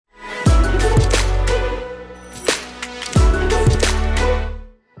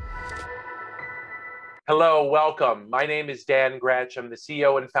Hello, welcome. My name is Dan Gretsch. I'm the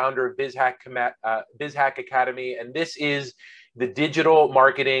CEO and founder of BIZHACK Academy, and this is the Digital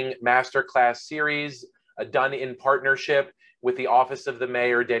Marketing Masterclass Series done in partnership with the Office of the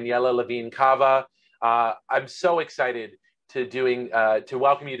Mayor, Daniela Levine Cava. I'm so excited to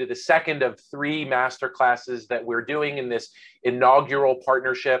welcome you to the second of three masterclasses that we're doing in this inaugural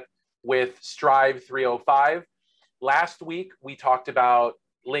partnership with Strive 305. Last week, we talked about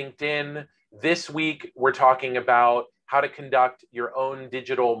LinkedIn. This week, we're talking about how to conduct your own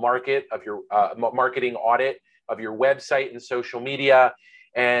digital marketing audit of your website and social media.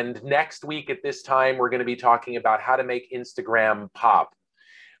 And next week at this time, we're going to be talking about how to make Instagram pop.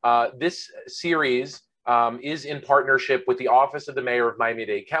 This series is in partnership with the Office of the Mayor of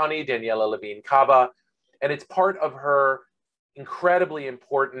Miami-Dade County, Daniela Levine Cava, and it's part of her incredibly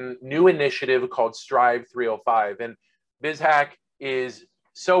important new initiative called Strive 305. And BIZHACK is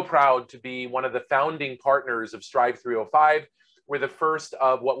so proud to be one of the founding partners of Strive 305. We're the first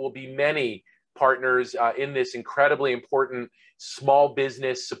of what will be many partners in this incredibly important small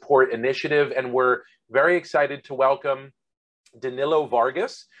business support initiative. And we're very excited to welcome Danilo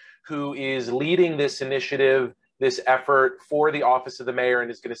Vargas, who is leading this initiative, this effort for the Office of the Mayor,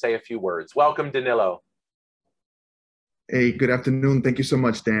 and is going to say a few words. Welcome, Danilo. Hey, good afternoon. Thank you so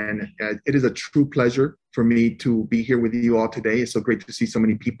much, Dan. It is a true pleasure for me to be here with you all today. It's so great to see so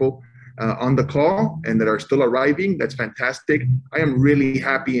many people on the call and that are still arriving. That's fantastic. I am really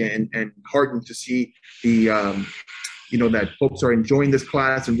happy and heartened to see that folks are enjoying this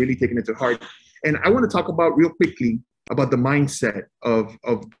class and really taking it to heart. And I want to talk about real quickly about the mindset of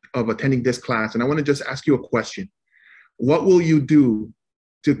attending this class. And I want to just ask you a question. What will you do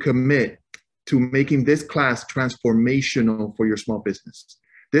to commit to making this class transformational for your small business?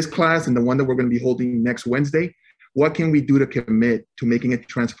 This class and the one that we're going to be holding next Wednesday, what can we do to commit to making it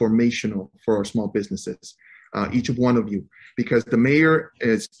transformational for our small businesses, each one of you? Because the mayor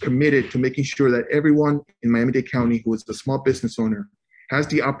is committed to making sure that everyone in Miami-Dade County who is a small business owner has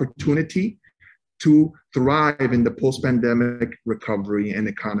the opportunity to thrive in the post-pandemic recovery and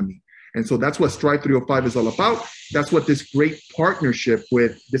economy. And so that's what Strive 305 is all about. That's what this great partnership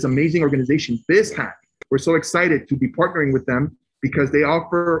with this amazing organization, BIZHACK, we're so excited to be partnering with them because they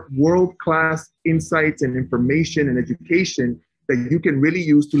offer world-class insights and information and education that you can really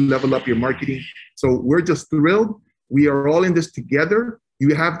use to level up your marketing. So we're just thrilled. We are all in this together.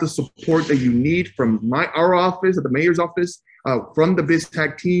 You have the support that you need from our office, at the mayor's office, from the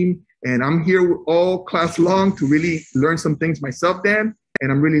BIZHACK team. And I'm here all class long to really learn some things myself, Dan.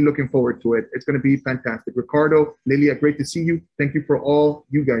 And I'm really looking forward to it. It's going to be fantastic. Ricardo, Lilia, great to see you. Thank you for all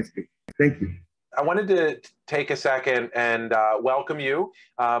you guys do. Thank you. I wanted to take a second and welcome you.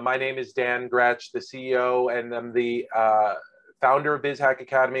 My name is Dan Gretsch, the CEO, and I'm the founder of BIZHACK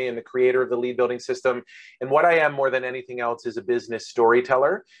Academy and the creator of the lead building system. And what I am more than anything else is a business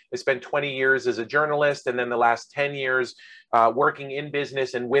storyteller. I spent 20 years as a journalist and then the last 10 years working in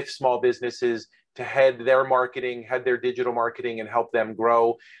business and with small businesses to head their marketing, head their digital marketing, and help them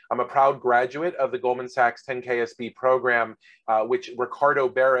grow. I'm a proud graduate of the Goldman Sachs 10KSB program, which Ricardo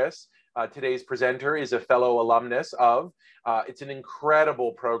Berris, today's presenter, is a fellow alumnus of. It's an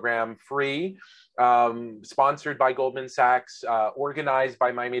incredible program, free, sponsored by Goldman Sachs, organized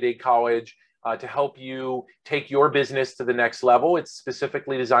by Miami-Dade College, to help you take your business to the next level. It's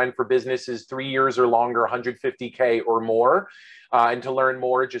specifically designed for businesses 3 years or longer, 150K or more. And to learn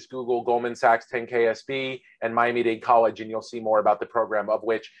more, just Google Goldman Sachs 10KSB and Miami-Dade College, and you'll see more about the program, of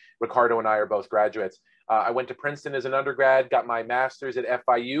which Ricardo and I are both graduates. I went to Princeton as an undergrad, got my master's at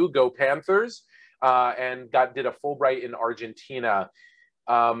FIU, go Panthers, and did a Fulbright in Argentina.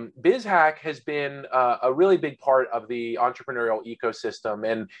 BIZHACK has been a really big part of the entrepreneurial ecosystem,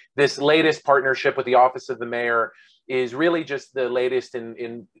 and this latest partnership with the Office of the Mayor is really just the latest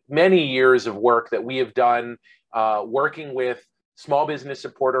in many years of work that we have done working with small business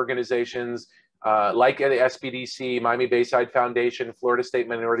support organizations like the SBDC, Miami Bayside Foundation, Florida State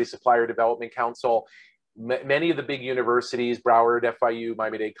Minority Supplier Development Council, many of the big universities, Broward, FIU,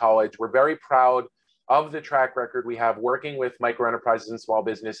 Miami-Dade College. We're very proud of the track record we have working with micro enterprises and small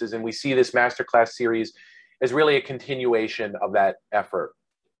businesses, and we see this masterclass series as really a continuation of that effort.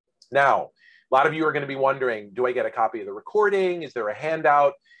 Now, a lot of you are going to be wondering, do I get a copy of the recording? Is there a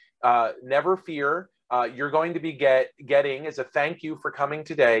handout? Never fear. You're going to be getting, as a thank you for coming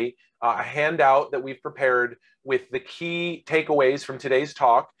today, a handout that we've prepared with the key takeaways from today's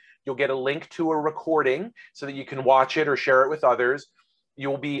talk. You'll get a link to a recording so that you can watch it or share it with others.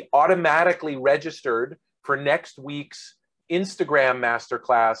 You'll be automatically registered for next week's Instagram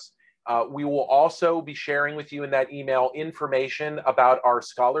masterclass. We will also be sharing with you in that email information about our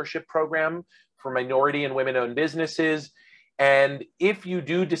scholarship program for minority and women-owned businesses. And if you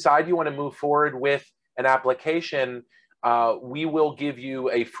do decide you want to move forward with an application, we will give you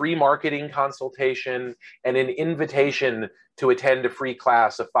a free marketing consultation and an invitation to attend a free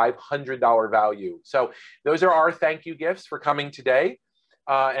class of $500 value. So those are our thank you gifts for coming today.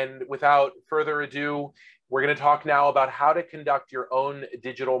 And without further ado, we're going to talk now about how to conduct your own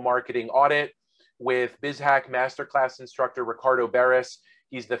digital marketing audit with BIZHAC Masterclass instructor Ricardo Berris.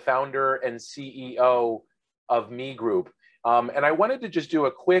 He's the founder and CEO of Me Group. And I wanted to just do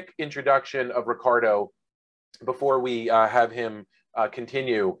a quick introduction of Ricardo before we have him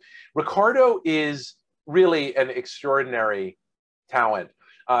continue. Ricardo is really an extraordinary talent.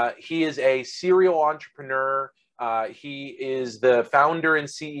 He is a serial entrepreneur. He is the founder and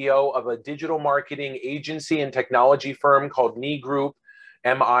CEO of a digital marketing agency and technology firm called Me Group,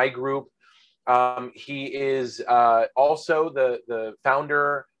 MI Group. He is also the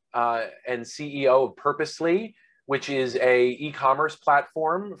founder and CEO of Purposely, which is a e-commerce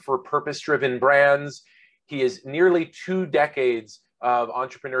platform for purpose-driven brands. He has nearly 2 decades of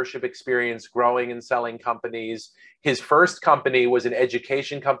entrepreneurship experience growing and selling companies. His first company was an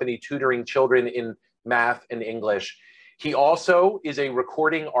education company tutoring children in math and English. He also is a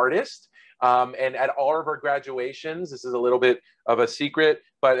recording artist. And at all of our graduations, this is a little bit of a secret,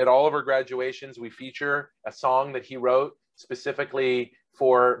 but at all of our graduations, we feature a song that he wrote specifically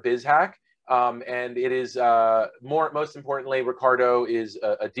for BIZHAC. And it is, most importantly, Ricardo is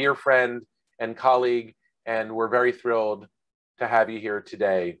a dear friend and colleague, and we're very thrilled to have you here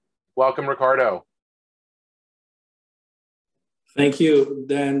today. Welcome, Ricardo. Thank you,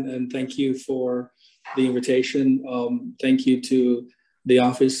 Dan, and thank you for the invitation. Thank you to the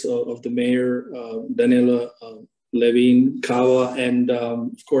office of the mayor, Danila Levine Kawa, and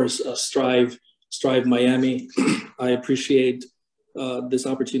of course, Strive Miami. I appreciate this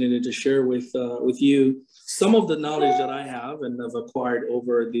opportunity to share with you some of the knowledge that I have and have acquired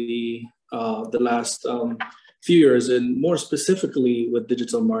over the last few years, and more specifically with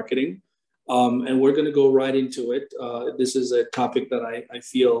digital marketing. And we're going to go right into it. This is a topic that I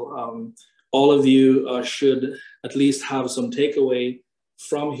feel all of you should at least have some takeaway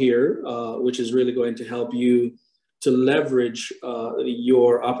from here, which is really going to help you to leverage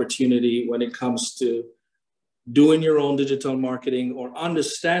your opportunity when it comes to doing your own digital marketing or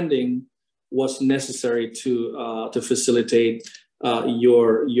understanding what's necessary to facilitate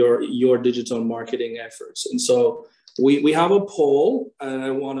your digital marketing efforts. And so we have a poll, and I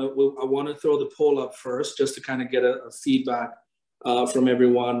want to throw the poll up first just to kind of get a feedback from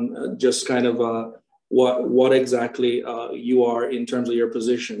everyone, just kind of what exactly you are in terms of your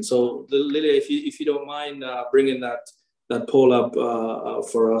position. So Lilia, if you don't mind bringing that poll up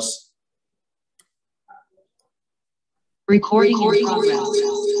for us. Recording in progress.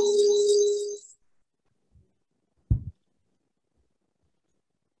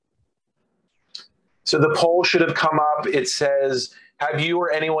 So the poll should have come up. It says, have you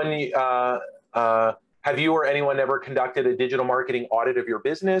or anyone ever conducted a digital marketing audit of your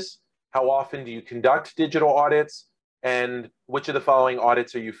business? How often do you conduct digital audits? And which of the following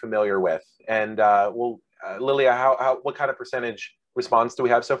audits are you familiar with? And Lilia, what kind of percentage response do we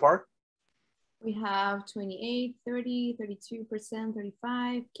have so far? We have 28, 30, 32%,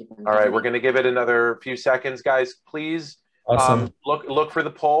 35. All right, we're going to give it another few seconds, guys. Please Awesome. Look for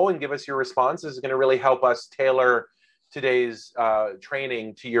the poll and give us your response. This is going to really help us tailor today's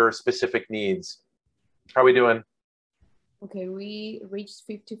training to your specific needs. How are we doing? Okay, we reached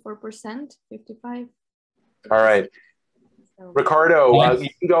 54%, 55. All right. So, Ricardo, you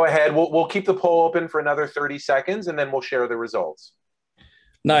can go ahead. We'll keep the poll open for another 30 seconds, and then we'll share the results.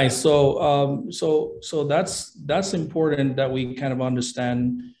 Nice. So so that's important that we kind of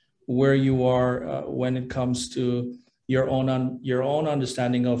understand where you are when it comes to your own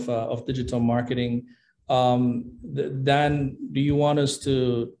understanding of digital marketing. Dan, do you want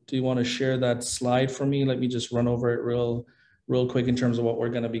to share that slide for me? Let me just run over it real quick in terms of what we're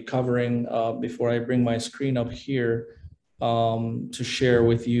going to be covering before I bring my screen up here to share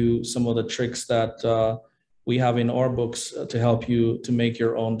with you some of the tricks that we have in our books to help you to make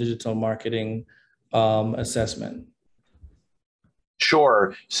your own digital marketing assessment.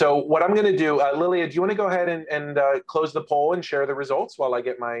 Sure. So what I'm going to do, Lilia, do you want to go ahead and close the poll and share the results while I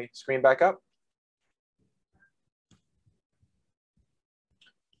get my screen back up?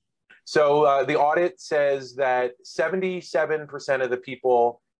 So the audit says that 77% of the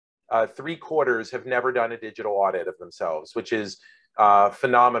people, 3/4, have never done a digital audit of themselves, which is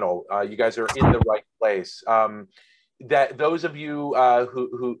phenomenal. You guys are in the right place. That those of you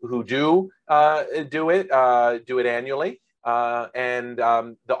who do it annually.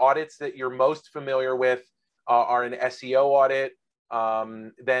 The audits that you're most familiar with are an SEO audit,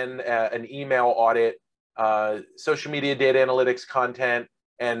 then an email audit, social media data analytics content,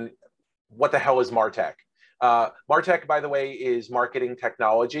 and what the hell is MarTech? MarTech, by the way, is marketing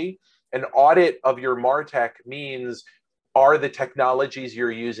technology. An audit of your MarTech means, are the technologies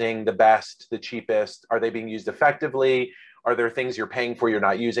you're using the best, the cheapest? Are they being used effectively? Are there things you're paying for you're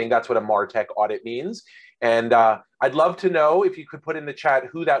not using? That's what a MarTech audit means. And I'd love to know if you could put in the chat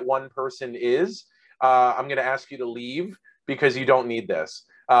who that one person is. I'm going to ask you to leave because you don't need this.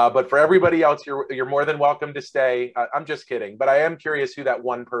 But for everybody else, you're more than welcome to stay. I'm just kidding, but I am curious who that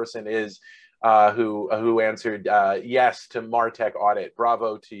one person is who answered yes to MarTech audit.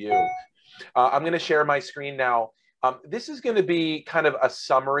 Bravo to you. I'm going to share my screen now. This is going to be kind of a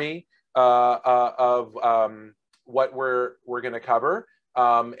summary of what we're going to cover.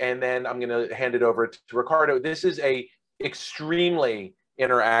 And then I'm going to hand it over to Ricardo. This is a extremely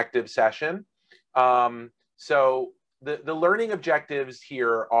interactive session. So the learning objectives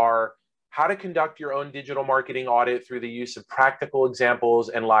here are how to conduct your own digital marketing audit through the use of practical examples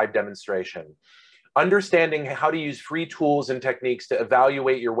and live demonstration. Understanding how to use free tools and techniques to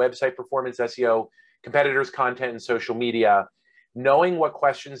evaluate your website performance, SEO, competitors' content, and social media. Knowing what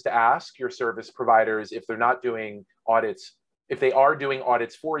questions to ask your service providers if they're not doing audits, if they are doing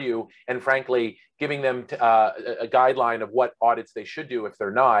audits for you, and frankly, giving them a guideline of what audits they should do if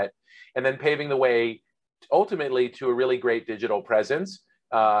they're not, and then paving the way ultimately to a really great digital presence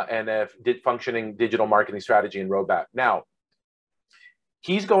and a functioning digital marketing strategy and roadmap. Now,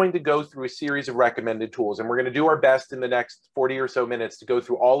 he's going to go through a series of recommended tools, and we're going to do our best in the next 40 or so minutes to go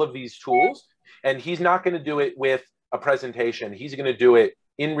through all of these tools. And he's not going to do it with a presentation. He's going to do it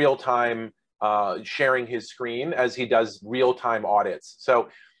in real time, sharing his screen as he does real-time audits. So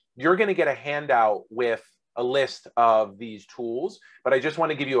you're going to get a handout with a list of these tools, but I just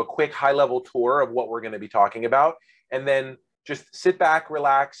want to give you a quick high-level tour of what we're going to be talking about. And then just sit back,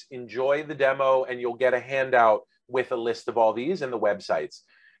 relax, enjoy the demo, and you'll get a handout with a list of all these and the websites.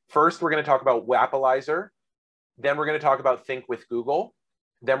 First, we're going to talk about Wapalyzer. Then we're going to talk about Think with Google.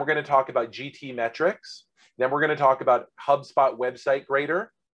 Then we're going to talk about GT metrics. Then we're going to talk about HubSpot website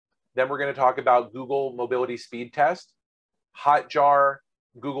grader. Then we're going to talk about Google mobility speed test, Hotjar,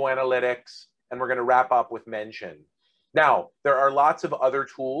 Google Analytics, and we're going to wrap up with Mention. Now, there are lots of other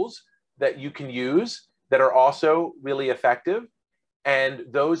tools that you can use that are also really effective. And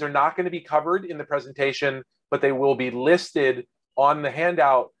those are not going to be covered in the presentation, but they will be listed on the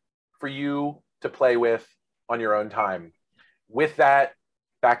handout for you to play with on your own time. With that,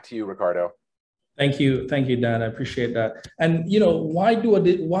 back to you, Ricardo. Thank you, Dan. I appreciate that. And why do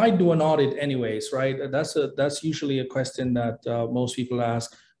an audit anyways, right? That's usually a question that most people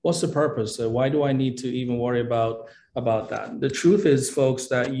ask. What's the purpose? Why do I need to even worry about that? The truth is, folks,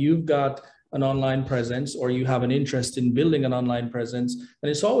 that you've got an online presence or you have an interest in building an online presence, and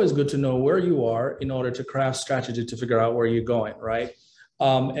it's always good to know where you are in order to craft strategy to figure out where you're going, right?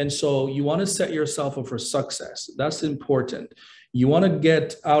 And so you want to set yourself up for success. That's important. You want to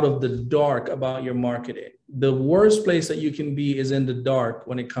get out of the dark about your marketing. The worst place that you can be is in the dark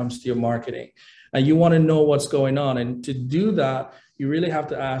when it comes to your marketing. And you want to know what's going on. And to do that, you really have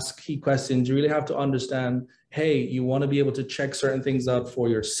to ask key questions. You really have to understand, hey, you want to be able to check certain things out for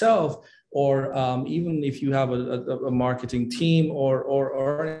yourself, or even if you have a marketing team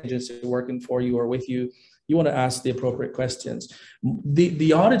or an agency working for you or with you, you want to ask the appropriate questions.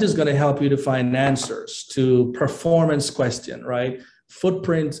 The audit is going to help you to find answers to performance question, right?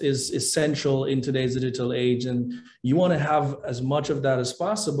 Footprint is essential in today's digital age, and you want to have as much of that as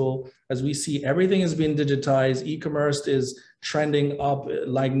possible. As we see, everything is being digitized. E-commerce is trending up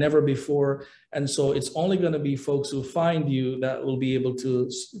like never before. And so it's only going to be folks who find you that will be able to,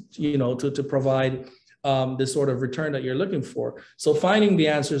 to provide the sort of return that you're looking for. So finding the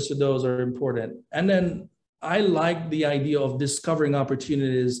answers to those are important. And then I like the idea of discovering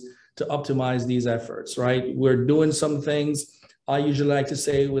opportunities to optimize these efforts, right? We're doing some things. I usually like to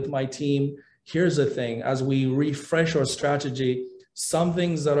say with my team, here's the thing, as we refresh our strategy, some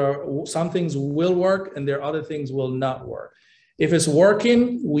things will work and there are other things will not work. If it's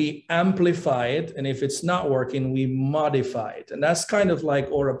working, we amplify it. And if it's not working, we modify it. And that's kind of like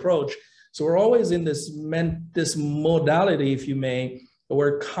our approach. So we're always in this modality, if you may.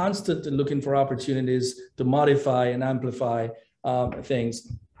 We're constantly looking for opportunities to modify and amplify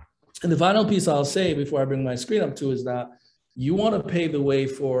things. And the final piece I'll say before I bring my screen up to is that you want to pave the way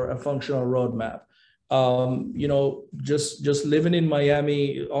for a functional roadmap. Just living in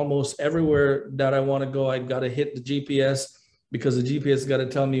Miami, almost everywhere that I want to go, I got to hit the GPS. because the GPS got to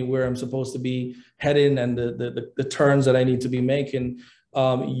tell me where I'm supposed to be heading and the turns that I need to be making.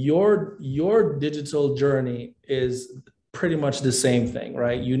 Your digital journey is pretty much the same thing,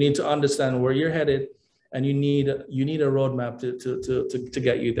 right? You need to understand where you're headed, and you need a roadmap to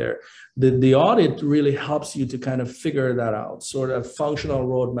get you there. The audit really helps you to kind of figure that out, sort of functional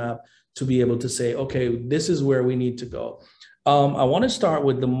roadmap to be able to say, okay, this is where we need to go. I want to start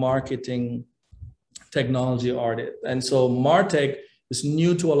with the marketing technology audit. And so MarTech is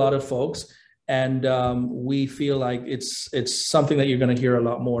new to a lot of folks, and we feel like it's something that you're going to hear a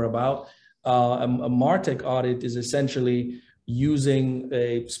lot more about. A MarTech audit is essentially using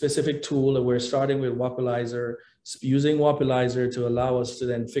a specific tool, and we're starting with Wapilizer, using Wapilizer to allow us to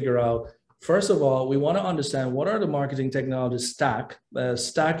then figure out, first of all, we want to understand what are the marketing technology stack.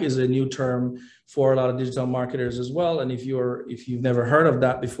 Stack is a new term for a lot of digital marketers as well. And if you've never heard of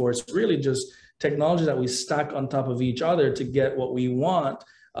that before, it's really just technology that we stack on top of each other to get what we want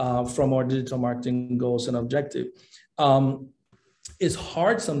from our digital marketing goals and objective. It's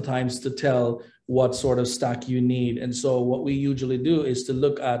hard sometimes to tell what sort of stack you need. And so what we usually do is to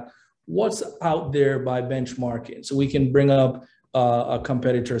look at what's out there by benchmarking. So we can bring up a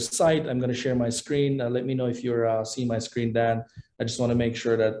competitor site. I'm going to share my screen. Let me know if you're seeing my screen, Dan. I just want to make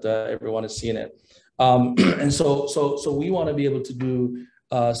sure that everyone is seeing it. And so we want to be able to do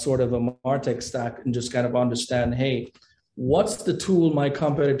sort of a MarTech stack and just kind of understand, hey, what's the tool my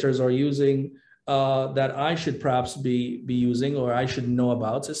competitors are using that I should perhaps be using or I should know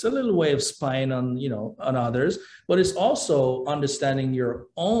about. So it's a little way of spying on, on others, but it's also understanding your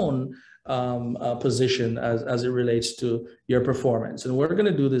own position as it relates to your performance. And we're going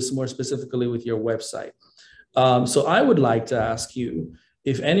to do this more specifically with your website. So I would like to ask you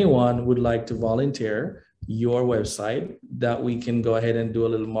if anyone would like to volunteer your website, that we can go ahead and do a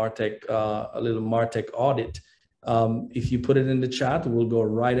little MarTech audit. If you put it in the chat, we'll go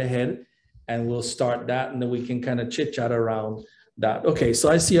right ahead and we'll start that, and then we can kind of chit chat around that. Okay, so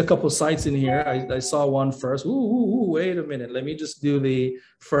I see a couple sites in here. I saw one first. Wait a minute. Let me just do the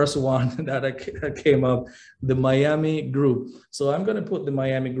first one that came up, the Miami group. So I'm going to put the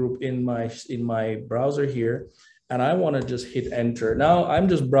Miami group in my browser here, and I want to just hit enter. Now I'm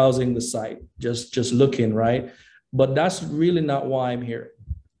just browsing the site, just looking, right? But that's really not why I'm here.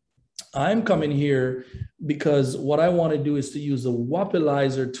 I'm coming here because what I want to do is to use the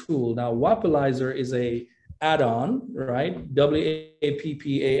Wapilizer tool. Now, Wapilizer is a add-on, right?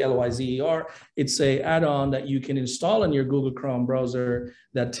 Wappalizer. It's a add-on that you can install in your Google Chrome browser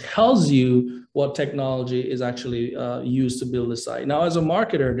that tells you what technology is actually used to build a site. Now, as a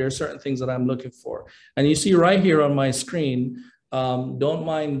marketer, there are certain things that I'm looking for. And you see right here on my screen, don't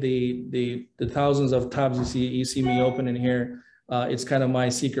mind the thousands of tabs you see me opening here. It's kind of my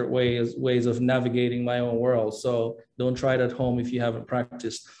secret ways of navigating my own world. So don't try it at home if you haven't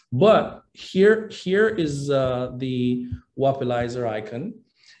practiced. But here is the Wapilizer icon.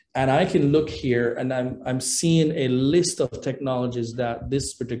 And I can look here and I'm seeing a list of technologies that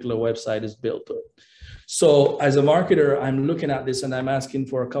this particular website is built on. So as a marketer, I'm looking at this and I'm asking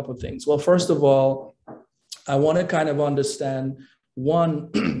for a couple of things. Well, first of all, I want to kind of understand,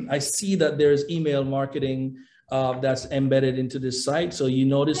 one, I see that there's email marketing that's embedded into this site. So you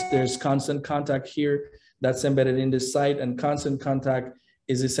notice there's Constant Contact here that's embedded in this site, and Constant Contact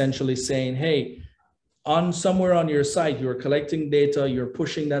is essentially saying, hey, somewhere on your site, you're collecting data, you're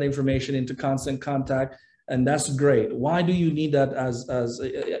pushing that information into Constant Contact, and that's great. Why do you need that as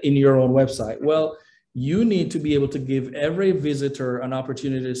in your own website? Well, you need to be able to give every visitor an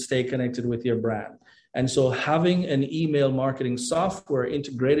opportunity to stay connected with your brand. And so having an email marketing software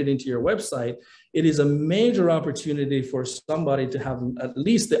integrated into your website, it is a major opportunity for somebody to have at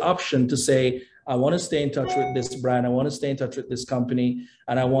least the option to say, I want to stay in touch with this brand, I want to stay in touch with this company,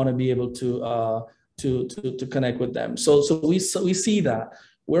 and I want to be able to connect with them. So we see that.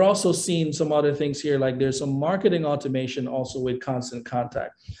 We're also seeing some other things here, like there's some marketing automation also with Constant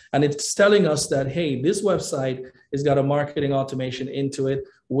Contact. And it's telling us that, hey, this website has got a marketing automation into it.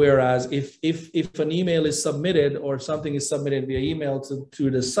 Whereas if an email is submitted or something is submitted via email to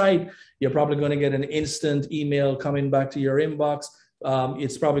the site, you're probably going to get an instant email coming back to your inbox.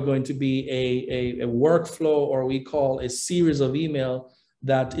 It's probably going to be a workflow, or we call a series of email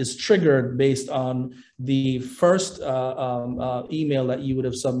that is triggered based on the first email that you would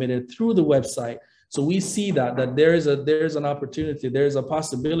have submitted through the website. So we see that there's an opportunity, there's a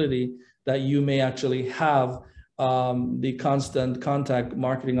possibility that you may actually have the Constant Contact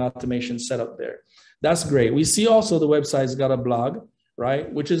marketing automation set up there. That's great. We see also the website's got a blog,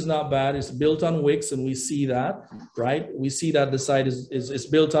 right? Which is not bad. It's built on Wix, and we see that, right? We see that the site is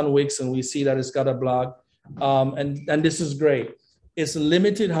built on Wix, and we see that it's got a blog. And this is great. It's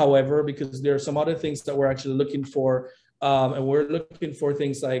limited, however, because there are some other things that we're actually looking for. And we're looking for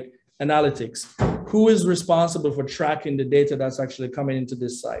things like analytics. Who is responsible for tracking the data that's actually coming into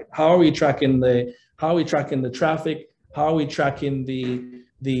this site? How are we tracking the traffic? How are we tracking the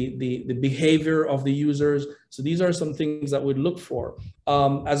behavior of the users? So these are some things that we'd look for.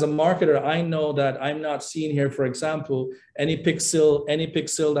 As a marketer, I know that I'm not seeing here, for example, any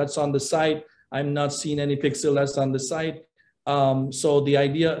pixel that's on the site. I'm not seeing any pixel that's on the site. So the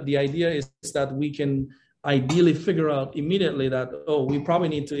idea is that we can ideally figure out immediately that, oh, we probably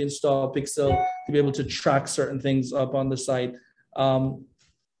need to install Pixel to be able to track certain things up on the site.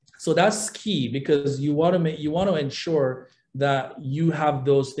 So that's key, because you want to ensure that you have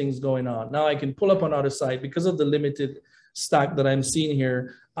those things going on. Now I can pull up another site because of the limited stack that I'm seeing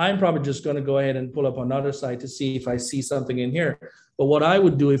here. I'm probably just going to go ahead and pull up another site to see if I see something in here. But what I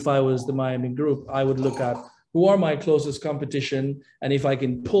would do if I was the Miami group, I would look at who are my closest competition, and if I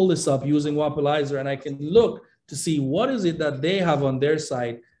can pull this up using Wapalizer, and I can look to see what is it that they have on their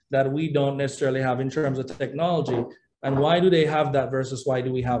site that we don't necessarily have in terms of technology, and why do they have that versus why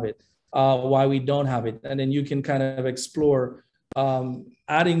do we have it, why we don't have it. And then you can kind of explore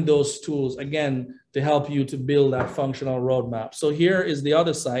adding those tools, again, to help you to build that functional roadmap. So here is the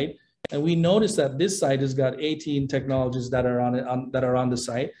other site, and we notice that this site has got 18 technologies that are on the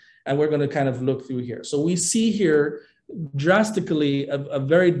site. And we're going to kind of look through here. So we see here drastically a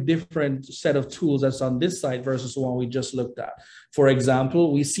very different set of tools that's on this site versus the one we just looked at. For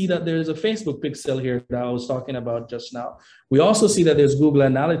example, we see that there's a Facebook pixel here that I was talking about just now. We also see that there's Google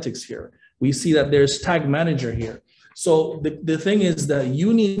Analytics here. We see that there's Tag Manager here. So the thing is that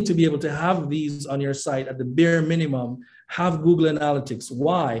you need to be able to have these on your site at the bare minimum, have Google Analytics.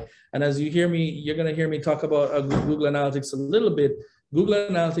 Why? And as you hear me, you're going to hear me talk about Google Analytics a little bit. Google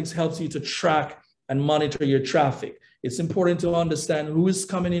Analytics helps you to track and monitor your traffic. It's important to understand who is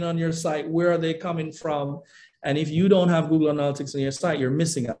coming in on your site, where are they coming from, and if you don't have Google Analytics on your site, you're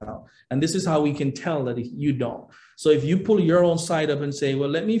missing out. And this is how we can tell that you don't. So if you pull your own site up and say, well,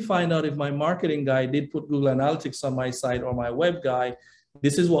 let me find out if my marketing guy did put Google Analytics on my site or my web guy,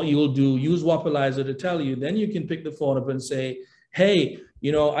 this is what you'll do. Use Wapalizer to tell you. Then you can pick the phone up and say, hey,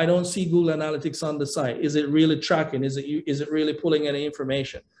 you know, I don't see Google Analytics on the site. Is it really tracking? Is it really pulling any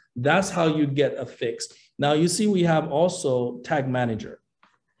information? That's how you get a fix. Now you see we have also Tag Manager.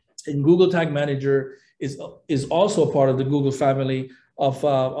 And Google Tag Manager is also a part of the Google family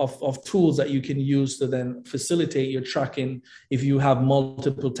of tools that you can use to then facilitate your tracking if you have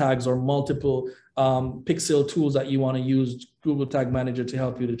multiple tags or multiple pixel tools that you want to use Google Tag Manager to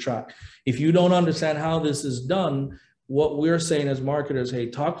help you to track. If you don't understand how this is done, what we're saying as marketers, hey,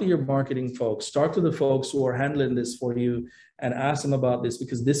 talk to your marketing folks, talk to the folks who are handling this for you and ask them about this,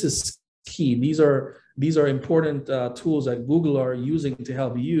 because this is key. These are important tools that Google are using to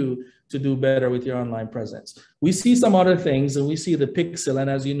help you to do better with your online presence. We see some other things, and we see the pixel. And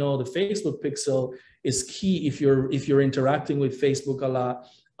as you know, the Facebook pixel is key if you're interacting with Facebook a lot,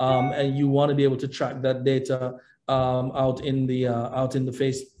 and you want to be able to track that data out in the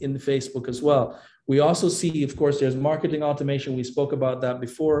Facebook as well. We also see, of course, there's marketing automation. We spoke about that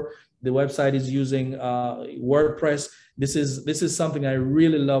before. The website is using WordPress. This is something I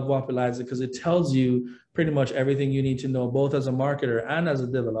really love Wapalizer, because it tells you pretty much everything you need to know, both as a marketer and as a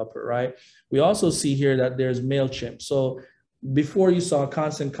developer, right? We also see here that there's MailChimp. So before you saw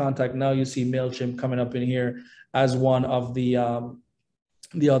Constant Contact, now you see MailChimp coming up in here as one of the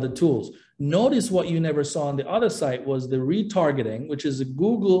other tools. Notice what you never saw on the other site was the retargeting, which is a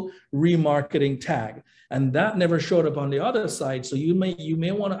Google remarketing tag. And that never showed up on the other side. So you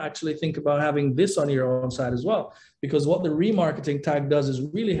may want to actually think about having this on your own side as well, because what the remarketing tag does is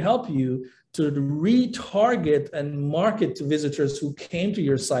really help you to retarget and market to visitors who came to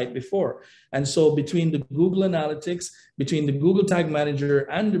your site before. And so between the Google Analytics, between the Google Tag Manager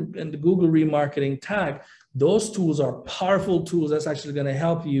and the Google remarketing tag, those tools are powerful tools that's actually going to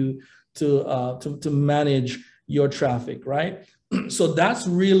help you to manage your traffic, right? So that's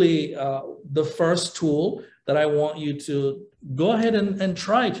really the first tool that I want you to go ahead and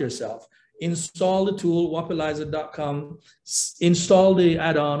try it yourself. Install the tool, wapalizer.com, install the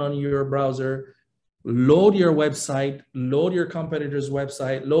add-on on your browser, load your website, load your competitor's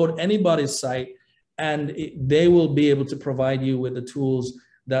website, load anybody's site, and they will be able to provide you with the tools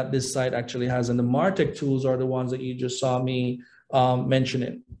that this site actually has. And the MarTech tools are the ones that you just saw me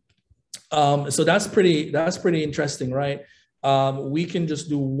mentioning. So that's pretty interesting, right? We can just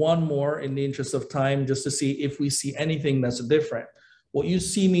do one more in the interest of time, just to see if we see anything that's different. What you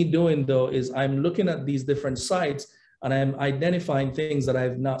see me doing though is I'm looking at these different sites and I'm identifying things that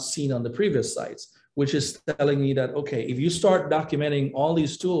I've not seen on the previous sites. which is telling me that, okay, if you start documenting all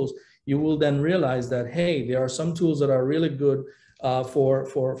these tools, you will then realize that, hey, there are some tools that are really good for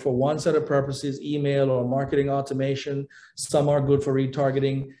one set of purposes, email or marketing automation. Some are good for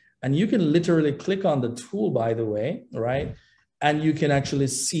retargeting. And you can literally click on the tool, by the way, right? And you can actually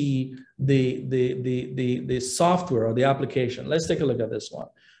see the software or the application. Let's take a look at this one.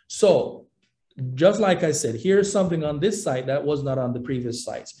 So just like I said, here's something on this site that was not on the previous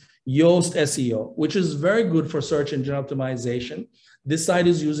sites. Yoast SEO, which is very good for search engine optimization. This site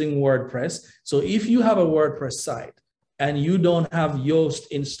is using WordPress. So if you have a WordPress site and you don't have Yoast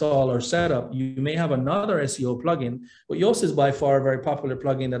installed or set up, you may have another SEO plugin, but Yoast is by far a very popular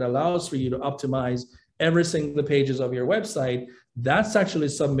plugin that allows for you to optimize every single pages of your website. That's actually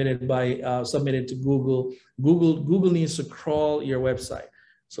submitted to Google. Google needs to crawl your website.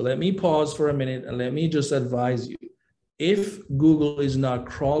 So let me pause for a minute and let me just advise you. If Google is not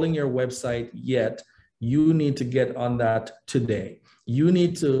crawling your website yet, you need to get on that today. You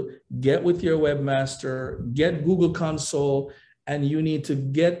need to get with your webmaster, get Google Console, and you need to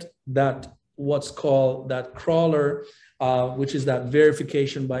get that, what's called that crawler, which is that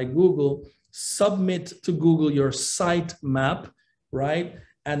verification by Google. Submit to Google your site map, right?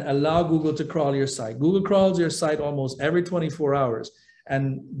 And allow Google to crawl your site. Google crawls your site almost every 24 hours.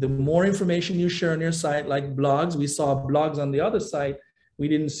 And the more information you share on your site, like blogs, we saw blogs on the other site. We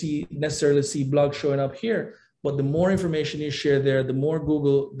didn't necessarily see blogs showing up here, but the more information you share there, the more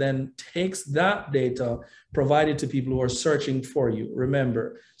Google then takes that data, provided to people who are searching for you.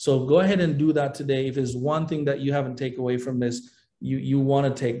 Remember, so go ahead and do that today. If there's one thing that you haven't taken away from this, you want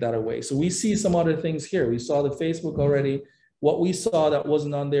to take that away. So we see some other things here. We saw the Facebook already. What we saw that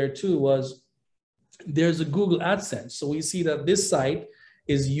wasn't on there too was there's a Google AdSense. So we see that this site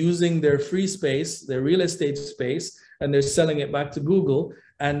is using their free space, their real estate space, and they're selling it back to Google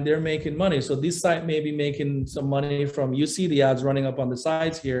and they're making money. So this site may be making some money from, you see the ads running up on the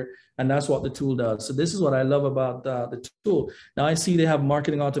sides here, and that's what the tool does. So this is what I love about the tool. Now I see they have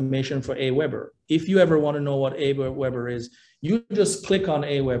marketing automation for Aweber. If you ever want to know what Aweber is, you just click on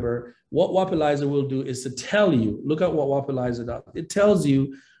Aweber. What Wapilizer will do is to tell you, look at what Wapilizer does. It tells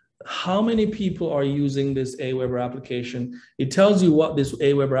you how many people are using this Aweber application. It tells you what this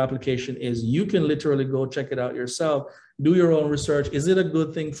Aweber application is. You can literally go check it out yourself, do your own research. Is it a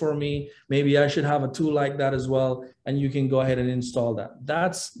good thing for me? Maybe I should have a tool like that as well. And you can go ahead and install that.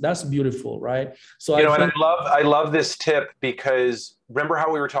 That's beautiful, right? So I love this tip, because remember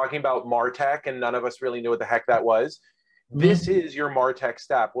how we were talking about MarTech and none of us really knew what the heck that was? This is your MarTech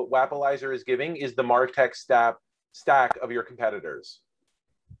stack. What Wapilizer is giving is the MarTech stack of your competitors.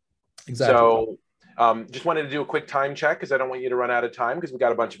 Exactly. So just wanted to do a quick time check, because I don't want you to run out of time, because we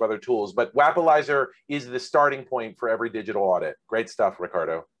got a bunch of other tools. But Wapilizer is the starting point for every digital audit. Great stuff,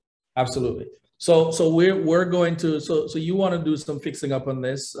 Ricardo. Absolutely. So we're going to, so you want to do some fixing up on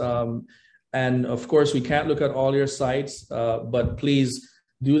this. And of course, we can't look at all your sites, but please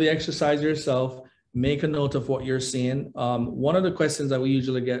do the exercise yourself. Make a note of what you're seeing. One of the questions that we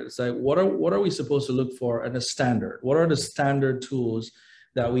usually get is like, what are we supposed to look for in a standard? What are the standard tools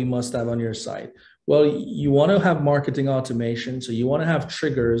that we must have on your site? Well, you want to have marketing automation. So you want to have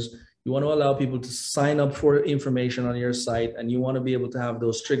triggers. You want to allow people to sign up for information on your site, and you want to be able to have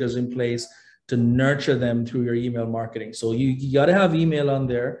those triggers in place to nurture them through your email marketing. So you got to have email on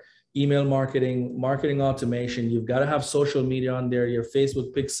there, email marketing, marketing automation. You've got to have social media on there, your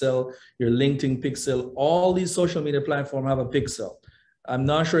Facebook pixel, your LinkedIn pixel. All these social media platforms have a pixel. I'm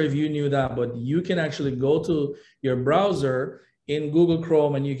not sure if you knew that, but you can actually go to your browser in Google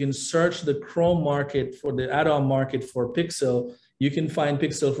Chrome and you can search the Chrome market for the add-on market for pixel. You can find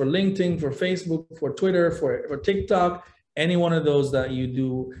pixel for LinkedIn, for Facebook, for Twitter, for TikTok, any one of those that you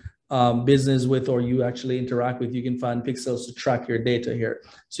do business with or you actually interact with, you can find pixels to track your data here.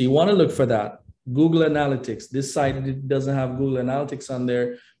 So you want to look for that. Google Analytics. This site doesn't have Google Analytics on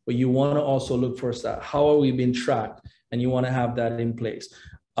there, but you want to also look for that. How are we being tracked? And you want to have that in place.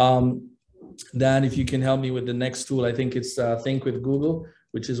 Dan, if you can help me with the next tool, I think it's Think with Google,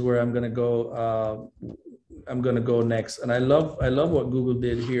 which is where I'm going to go. I'm going to go next. And I love what Google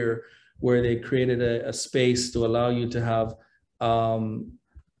did here, where they created a space to allow you to have.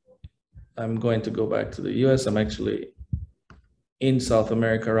 I'm going to go back to the US. I'm actually in South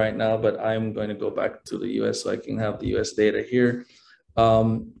America right now, but I'm going to go back to the US so I can have the US data here.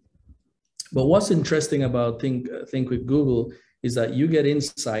 But what's interesting about Think with Google is that you get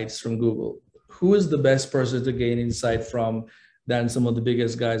insights from Google. Who is the best person to gain insight from than some of the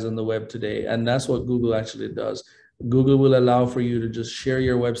biggest guys on the web today? And that's what Google actually does. Google will allow for you to just share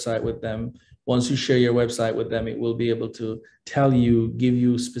your website with them. once you share your website with them, it will be able to tell you, give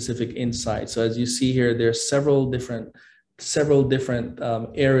you specific insights. So as you see here, there are several different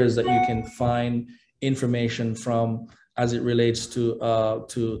areas that you can find information from as it relates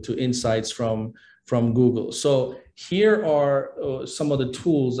to insights from Google. So here are some of the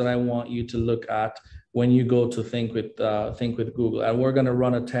tools that I want you to look at when you go to think with Google. And we're going to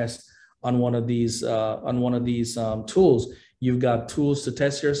run a test on one of these tools. You've got tools to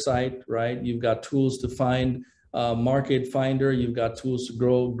test your site, right? You've got tools to find market finder. You've got tools to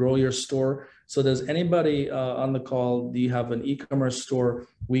grow your store. So does anybody on the call, do you have an e-commerce store?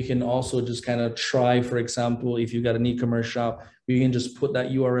 We can also just kind of try, for example, if you've got an e-commerce shop, we can just put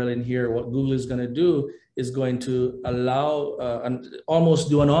that URL in here. What Google is going to do is going to allow almost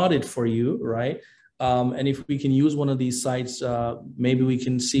do an audit for you, right? And if we can use one of these sites, maybe we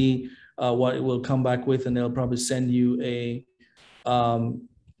can see what it will come back with, and they'll probably send you a,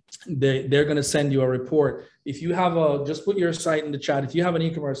 they're going to send you a report. If you have just put your site in the chat. If you have an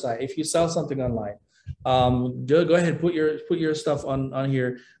e-commerce site, if you sell something online, go ahead, put your stuff on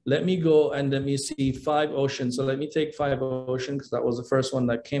here. Let me go and let me see 5ocean. So let me take 5ocean because that was the first one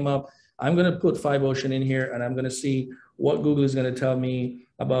that came up. I'm going to put 5ocean in here, and I'm going to see what Google is going to tell me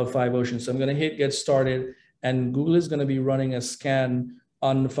about 5ocean. So I'm going to hit get started, and Google is going to be running a scan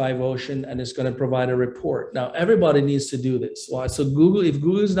on 5ocean, and it's going to provide a report. Now, everybody needs to do this. So Google, if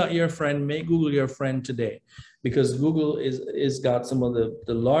Google is not your friend, make Google your friend today, because Google is got some of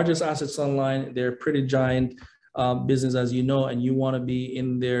the largest assets online. They're pretty giant business, as you know, and you want to be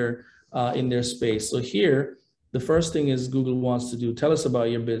in their space. So here, the first thing is Google wants to do, tell us about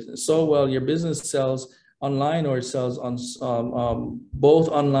your business. So, well, your business sells online, or it sells on both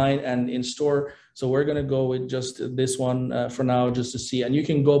online and in store. So we're going to go with just this one for now, just to see. And you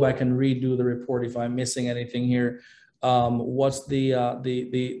can go back and redo the report if I'm missing anything here. What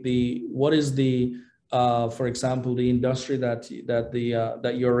is the for example, the industry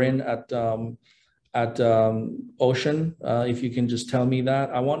that you're in at Ocean? If you can just tell me that.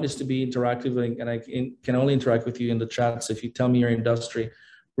 I want this to be interactive, and I can only interact with you in the chat. So if you tell me your industry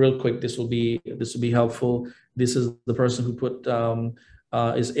real quick, this will be helpful. This is the person who put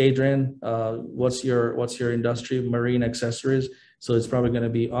is Adrian. What's your industry? Marine accessories. So it's probably going to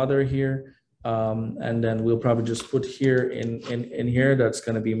be other here, and then we'll probably just put here in here. That's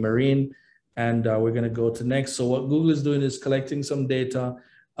going to be marine, and we're going to go to next. So what Google is doing is collecting some data,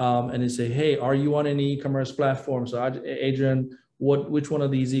 and they say, hey, are you on any e-commerce platform? So Adrian, which one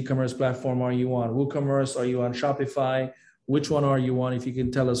of these e-commerce platform are you on? WooCommerce? Are you on Shopify? Which one are you on? If you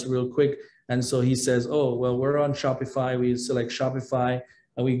can tell us real quick. And so he says, oh, well, we're on Shopify. We select Shopify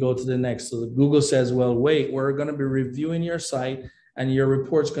and we go to the next. So Google says, well, wait, we're going to be reviewing your site and your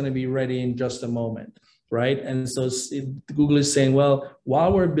report's going to be ready in just a moment, right? And so Google is saying, well,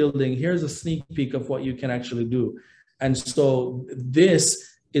 while we're building, here's a sneak peek of what you can actually do. And so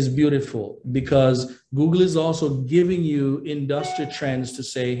this is beautiful because Google is also giving you industry trends to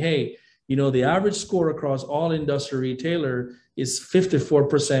say, hey, you know, the average score across all industry retailer is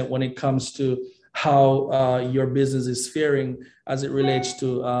 54% when it comes to how your business is faring as it relates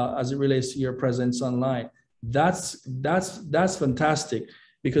to your presence online. That's fantastic,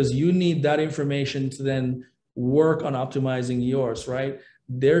 because you need that information to then work on optimizing yours, right?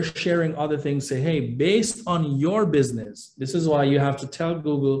 They're sharing other things, say, hey, based on your business, this is why you have to tell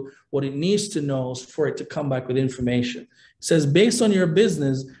Google what it needs to know for it to come back with information. It says, based on your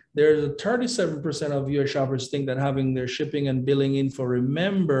business, there's a 37% of your shoppers think that having their shipping and billing info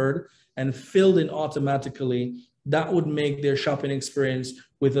remembered and filled in automatically, that would make their shopping experience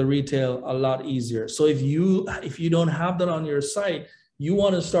with a retail a lot easier. So if you don't have that on your site, you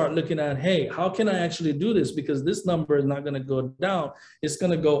want to start looking at, hey, how can I actually do this? Because this number is not going to go down, it's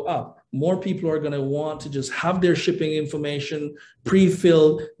going to go up. More people are going to want to just have their shipping information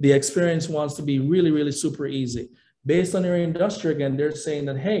pre-filled. The experience wants to be really, really super easy. Based on your industry, again, they're saying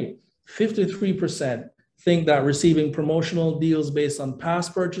that, hey, 53% think that receiving promotional deals based on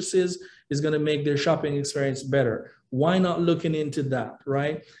past purchases is going to make their shopping experience better. Why not looking into that,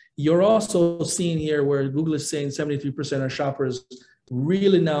 right? You're also seeing here where Google is saying 73% of shoppers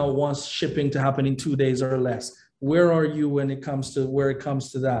really now wants shipping to happen in 2 days or less. Where are you when it comes to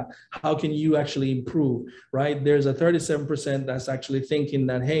that? How can you actually improve, right? There's a 37% that's actually thinking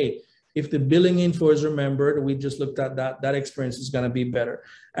that, hey, if the billing info is remembered, we just looked at that experience is going to be better.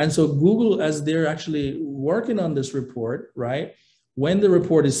 And so Google, as they're actually working on this report, right? When the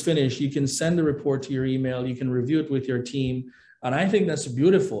report is finished, you can send the report to your email, you can review it with your team. And I think that's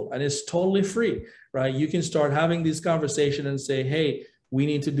beautiful, and it's totally free, right? You can start having this conversation and say, hey, we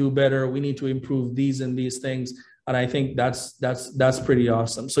need to do better. We need to improve these and these things. And I think that's pretty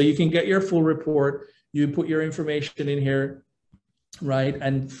awesome. So you can get your full report. You put your information in here, right?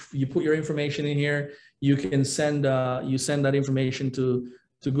 And you put your information in here. You can send that information to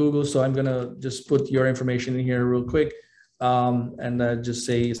Google. So I'm gonna just put your information in here real quick, and just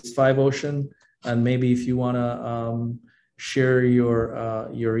say it's 5Ocean. And maybe if you wanna share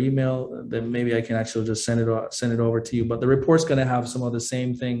your email, then maybe I can actually just send it over to you. But the report's gonna have some of the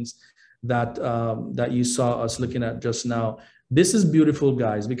same things that that you saw us looking at just now. This is beautiful,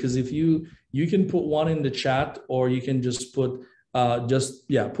 guys, because if you can put one in the chat, or you can just put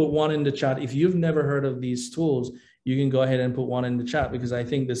put one in the chat. If you've never heard of these tools, you can go ahead and put one in the chat, because I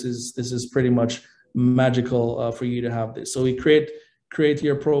think this is pretty much magical for you to have this. So we create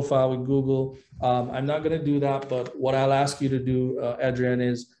your profile with Google. I'm not going to do that, but what I'll ask you to do, Adrian,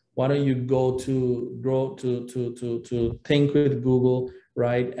 is why don't you go to Think with Google,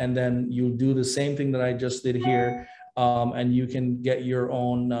 right? And then you do the same thing that I just did here. And you can get your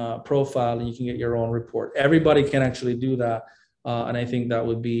own profile, and you can get your own report. Everybody can actually do that, and I think that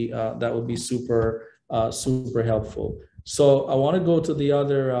would be super helpful. So I want to go to the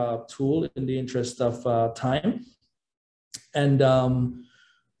other tool in the interest of time, and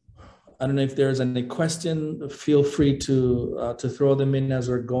I don't know if there's any question. Feel free to throw them in as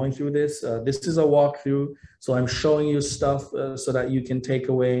we're going through this. This is a walkthrough, so I'm showing you stuff so that you can take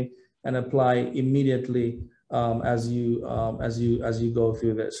away and apply immediately. As you go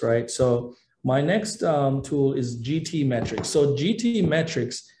through this, right? So my next tool is GT metrics. So GT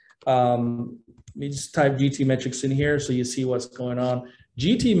metrics, let me just type GT metrics in here so you see what's going on.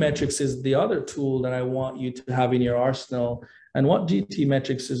 GT metrics is the other tool that I want you to have in your arsenal. And what GT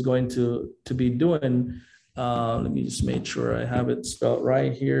metrics is going to be doing, let me just make sure I have it spelled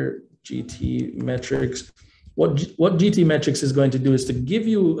right here, GT metrics. What GT metrics is going to do is to give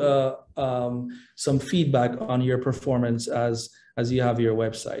you some feedback on your performance as you have your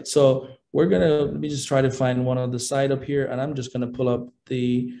website. So let me just try to find one on the side up here, and I'm just gonna pull up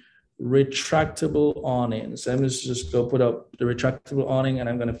the retractable awning. So I'm just go put up the retractable awning, and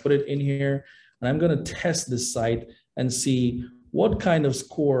I'm gonna put it in here, and I'm gonna test this site and see what kind of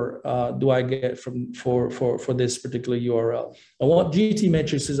score do I get for this particular URL. And what GT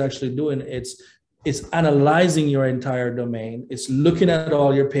metrics is actually doing, it's analyzing your entire domain. It's looking at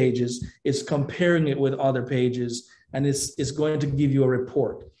all your pages. It's comparing it with other pages, and it's going to give you a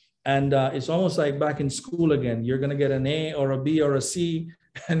report. And it's almost like back in school again. You're going to get an A or a B or a C,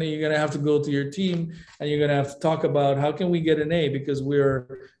 and then you're going to have to go to your team, and you're going to have to talk about how can we get an A, because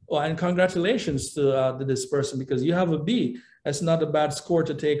and congratulations to this person, because you have a B. That's not a bad score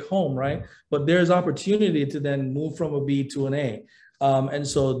to take home, right? But there's opportunity to then move from a B to an A. And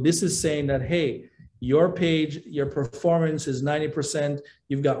so this is saying that, hey, your page, your performance is 90%.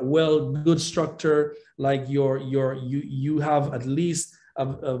 You've got good structure, like you have at least a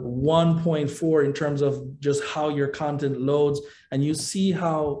 1.4 in terms of just how your content loads. And you see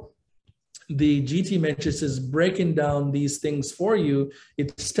how the GT metrics is breaking down these things for you.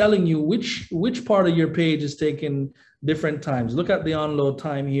 It's telling you which part of your page is taking different times. Look at the onload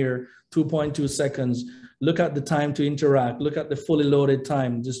time here, 2.2 seconds. Look at the time to interact. Look at the fully loaded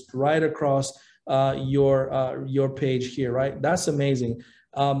time, just right across your page here, right? That's amazing.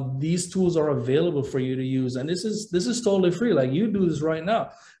 These tools are available for you to use, and this is totally free. Like, you do this right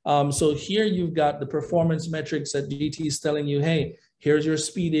now. So here you've got the performance metrics that GT is telling you, hey, here's your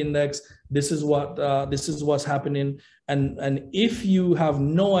speed index. This is what's happening. And if you have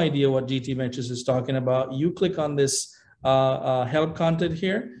no idea what GT metrics is talking about, you click on this help content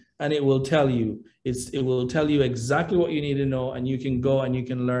here, and it will tell you. It will tell you exactly what you need to know, and you can go and you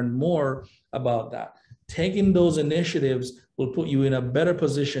can learn more about that. Taking those initiatives will put you in a better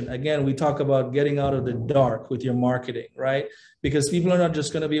position. Again, we talk about getting out of the dark with your marketing, right? Because people are not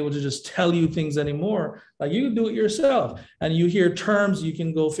just going to be able to just tell you things anymore. Like, you do it yourself, and you hear terms, you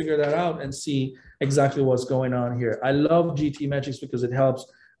can go figure that out and see exactly what's going on here. I love GT metrics because it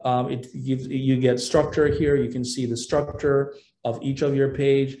helps. You get structure here. You can see the structure of each of your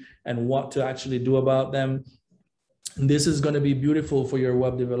page and what to actually do about them. This is going to be beautiful for your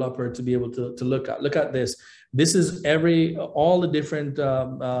web developer to be able to look at. Look at this. This is all the different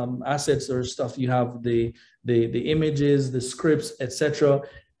assets or stuff. You have the images, the scripts, etc.,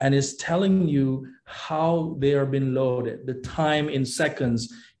 and it's telling you how they are being loaded, the time in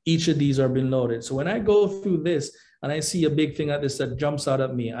seconds each of these are being loaded. So when I go through this and I see a big thing like this that jumps out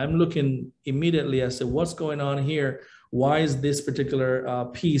at me, I'm looking immediately. I say, what's going on here? Why is this particular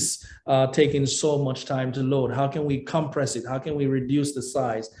piece taking so much time to load? How can we compress it? How can we reduce the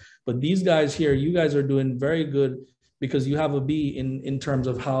size? But these guys here, you guys are doing very good because you have a B in terms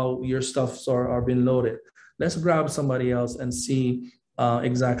of how your stuffs are being loaded. let's grab somebody else and see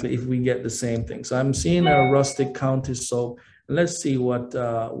exactly if we get the same thing. So I'm seeing a rustic county soap. Let's see what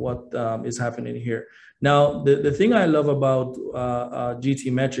is happening here. Now, the thing I love about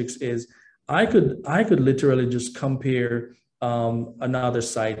GT metrics is I could literally just compare another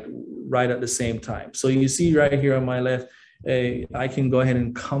site right at the same time. So you see right here on my left, I can go ahead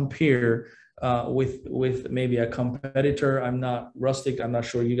and compare with maybe a competitor. I'm not rustic. I'm not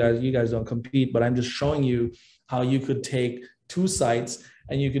sure you guys don't compete, but I'm just showing you how you could take two sites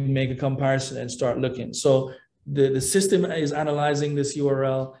and you can make a comparison and start looking. So the system is analyzing this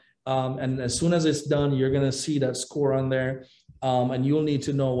URL. And as soon as it's done, you're going to see that score on there. And you'll need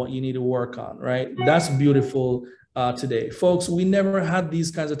to know what you need to work on, right? That's beautiful today. Folks, we never had these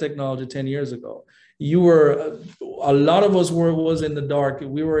kinds of technology 10 years ago. A lot of us was in the dark.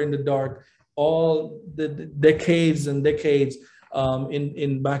 We were in the dark all the decades and decades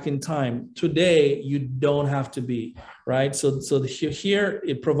back in time. Today, you don't have to be, right? So here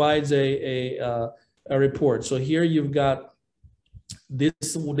it provides a report. So here you've got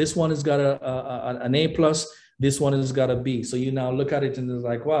this one has got an A+, this one has got a B. So you now look at it and it's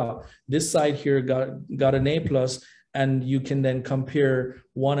like, wow, this side here got an A+, and you can then compare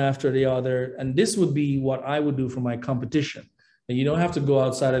one after the other. And this would be what I would do for my competition. And you don't have to go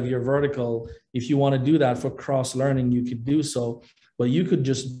outside of your vertical. If you want to do that for cross-learning, you could do so. But you could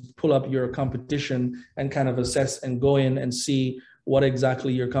just pull up your competition and kind of assess and go in and see what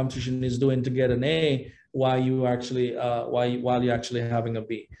exactly your competition is doing to get an A while you're actually having a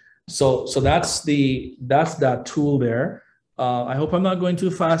B. So that's that tool there. I hope I'm not going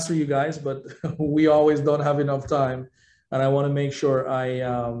too fast for you guys, but we always don't have enough time, and I want to make sure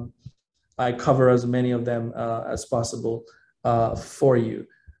I cover as many of them as possible for you.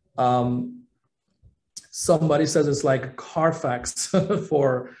 Somebody says it's like Carfax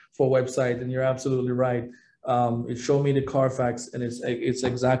for website, and you're absolutely right. It showed me the Carfax, and it's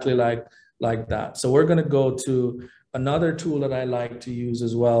exactly like that. So we're going to go to another tool that I like to use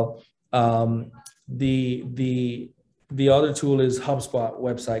as well. The other tool is HubSpot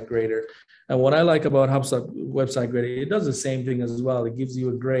Website Grader. And what I like about HubSpot Website Grader, it does the same thing as well. It gives you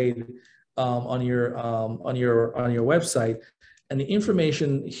a grade on your website. And the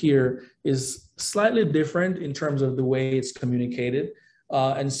information here is slightly different in terms of the way it's communicated.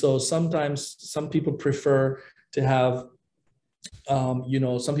 And so sometimes some people prefer to have,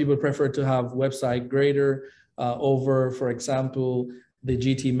 some people prefer to have Website Grader over, for example, the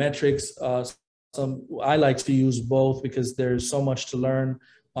GT metrics. I like to use both because there's so much to learn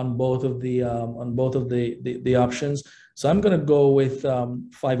on both of the options. So I'm going to go with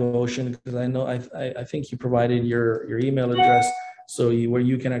 5Ocean because I know I think you provided your email address, so where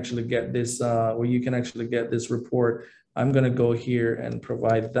you can actually get this report. I'm going to go here and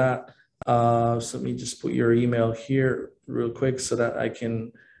provide that. So let me just put your email here real quick so that I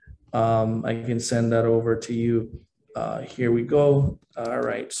can send that over to you. Here we go. All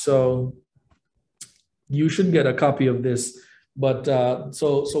right, so you should get a copy of this. But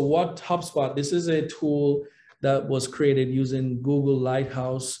so what HubSpot, this is a tool that was created using Google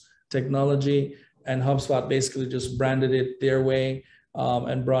Lighthouse technology, and HubSpot basically just branded it their way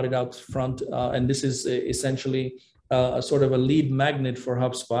and brought it out front. And this is essentially a sort of a lead magnet for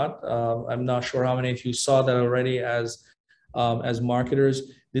HubSpot. I'm not sure how many of you saw that already as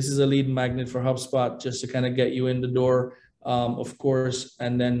marketers. This is a lead magnet for HubSpot just to kind of get you in the door, of course,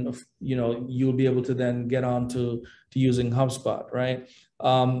 and then you'll be able to then get on to using HubSpot, right?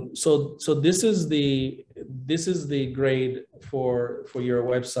 So this is the grade for your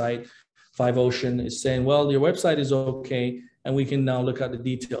website. 5Ocean is saying, well, your website is okay, and we can now look at the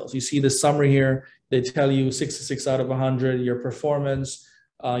details. You see the summary here. They tell you 66 out of 100. Your performance,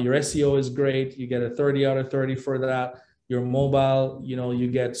 your SEO is great. You get a 30 out of 30 for that. Your mobile, you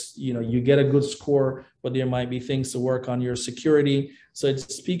get a good score, but there might be things to work on your security. So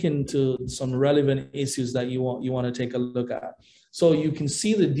it's speaking to some relevant issues that you want to take a look at. So you can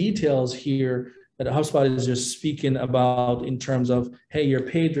see the details here that HubSpot is just speaking about in terms of, hey, your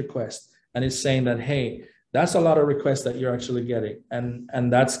page request, and it's saying that, hey, that's a lot of requests that you're actually getting,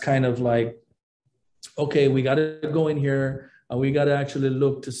 and that's kind of like, okay, we got to go in here and we got to actually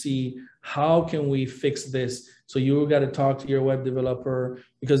look to see how can we fix this. So you got to talk to your web developer,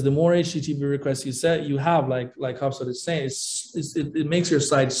 because the more HTTP requests you have, like HubSpot is saying, it makes your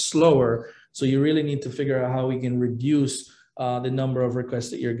site slower. So you really need to figure out how we can reduce the number of requests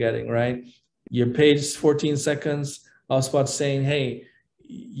that you're getting, right? Your page is 14 seconds. HubSpot's saying, hey,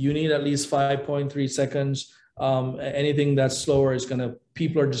 you need at least 5.3 seconds. Anything that's slower is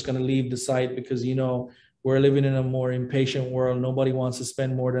people are just gonna leave the site, because we're living in a more impatient world. Nobody wants to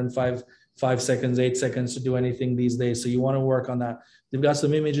spend more than 5 seconds, 8 seconds to do anything these days. So you want to work on that. They've got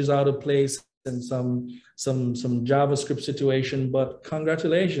some images out of place and some JavaScript situation, but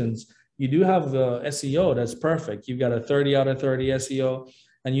congratulations. You do have SEO that's perfect. You've got a 30 out of 30 SEO,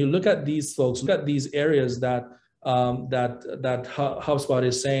 and you look at these folks, look at these areas that that HubSpot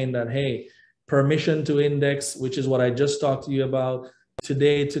is saying that, hey, permission to index, which is what I just talked to you about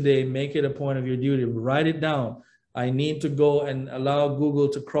today, make it a point of your duty, write it down. I need to go and allow Google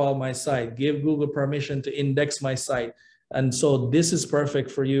to crawl my site, give Google permission to index my site. And so this is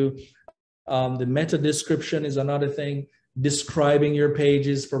perfect for you. The meta description is another thing. Describing your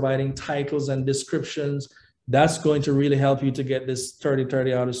pages, providing titles and descriptions. That's going to really help you to get this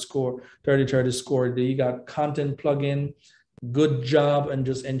 30-30 out of score, 30-30 score. You got content plugin, good job, and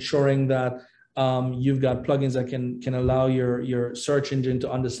just ensuring that you've got plugins that can allow your search engine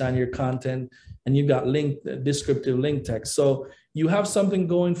to understand your content, and you've got descriptive link text. So you have something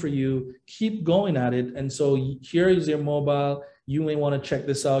going for you. Keep going at it. And so here is your mobile. You may want to check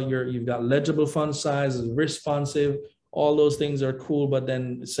this out. You've got legible font size, responsive. All those things are cool, but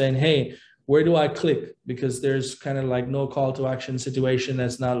then saying, hey, where do I click? Because there's kind of like no call to action situation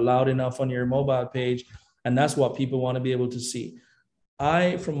that's not loud enough on your mobile page. And that's what people want to be able to see.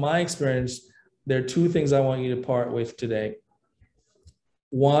 From my experience, there are two things I want you to part with today.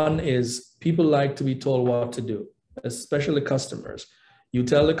 One is people like to be told what to do, especially customers. You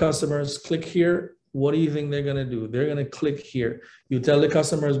tell the customers, click here. What do you think they're going to do? They're going to click here. You tell the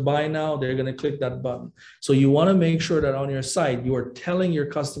customers buy now, they're going to click that button. So you want to make sure that on your site, you are telling your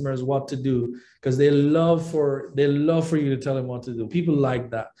customers what to do, because they love for you to tell them what to do. People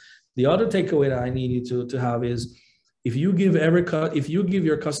like that. The other takeaway that I need you to have is, if you give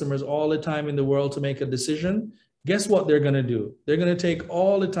your customers all the time in the world to make a decision, guess what they're going to do? They're going to take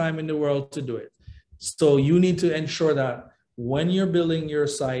all the time in the world to do it. So you need to ensure that when you're building your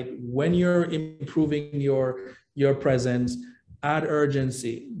site, when you're improving your presence, add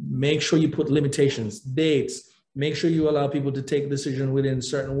urgency. Make sure you put limitations, dates. Make sure you allow people to take decision within a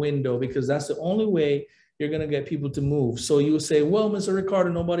certain window, because that's the only way you're going to get people to move. So you say, well, Mr. Ricardo,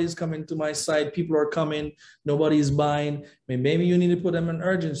 nobody's coming to my site. People are coming. Nobody's buying. Maybe you need to put them in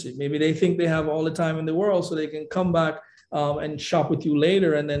urgency. Maybe they think they have all the time in the world so they can come back and shop with you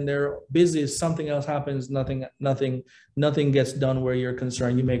later, and then they're busy. Something else happens. Nothing gets done where you're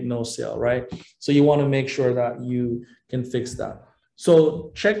concerned. You make no sale, right? So you want to make sure that you can fix that.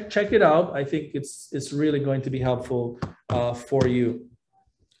 So check it out. I think it's really going to be helpful for you.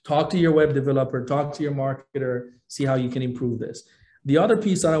 Talk to your web developer, talk to your marketer, see how you can improve this. The other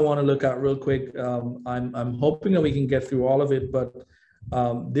piece that I want to look at real quick, I'm hoping that we can get through all of it, but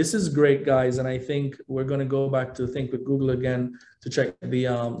this is great, guys. And I think we're going to go back to Think with Google again to check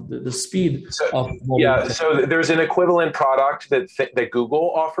the speed of mobile. Yeah, so there's an equivalent product that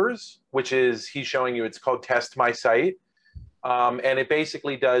Google offers, which is, he's showing you, it's called Test My Site. And it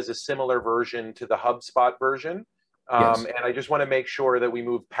basically does a similar version to the HubSpot version. Yes. And I just want to make sure that we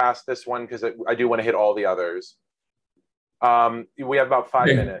move past this one, because I do want to hit all the others. We have about 5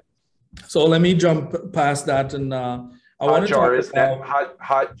 minutes. So let me jump past that, and Hotjar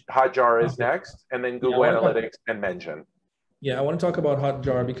is next, and then Google Analytics and Mention. Yeah, I want to talk about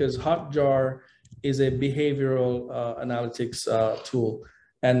Hotjar, because Hotjar is a behavioral analytics tool,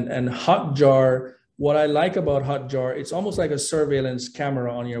 and Hotjar. What I like about Hotjar, it's almost like a surveillance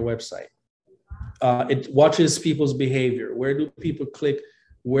camera on your website. It watches people's behavior. Where do people click?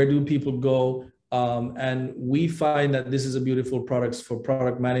 Where do people go? And we find that this is a beautiful product for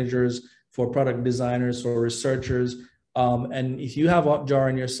product managers, for product designers, for researchers. And if you have Hotjar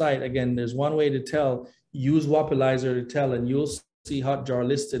on your site, again, there's one way to tell. Use Wapilizer to tell, and you'll see Hotjar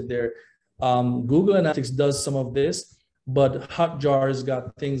listed there. Google Analytics does some of this, but Hotjar's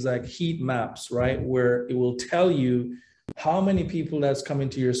got things like heat maps, right? Where it will tell you how many people that's coming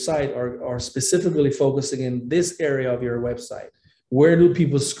to your site are specifically focusing in this area of your website. Where do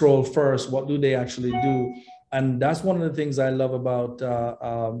people scroll first? What do they actually do? And that's one of the things I love about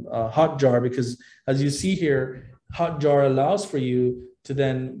Hotjar, because as you see here, Hotjar allows for you to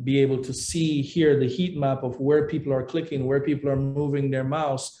then be able to see here the heat map of where people are clicking, where people are moving their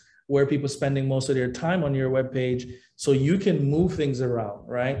mouse, where people are spending most of their time on your web page, so you can move things around,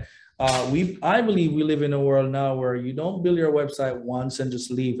 right? I believe we live in a world now where you don't build your website once and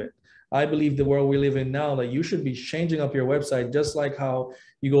just leave it. I believe the world we live in now, that you should be changing up your website, just like how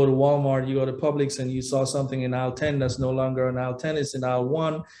you go to Walmart, you go to Publix, and you saw something in aisle 10 that's no longer in aisle 10, it's in aisle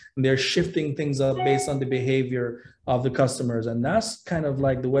 1, and they're shifting things up based on the behavior of the customers. And that's kind of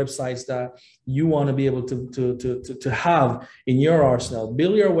like the websites that you want to be able to have in your arsenal.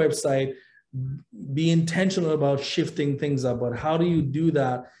 Build your website be intentional about shifting things up. But how do you do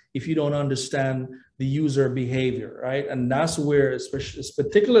that if you don't understand the user behavior, right? And that's where, especially,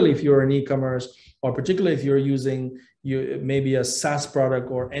 particularly if you're in e-commerce, or particularly if you're using maybe a SaaS product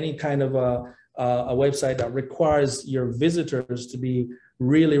or any kind of a website that requires your visitors to be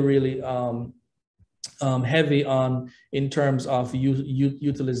really, really heavy on in terms of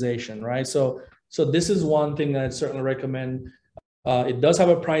utilization, right? So this is one thing that I'd certainly recommend. It does have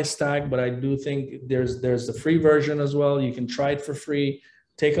a price tag, but I do think there's the free version as well. You can try it for free,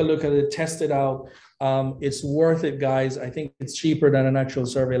 take a look at it, test it out. It's worth it, guys. I think it's cheaper than an actual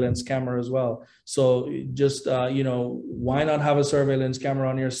surveillance camera as well. So just, why not have a surveillance camera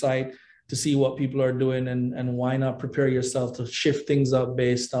on your site to see what people are doing, and why not prepare yourself to shift things up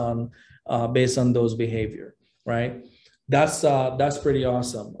based on those behavior, right? That's pretty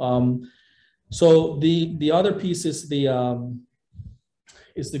awesome. So the other piece is the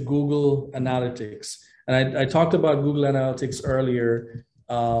Google Analytics. And I talked about Google Analytics earlier.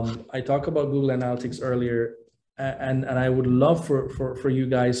 And I would love for you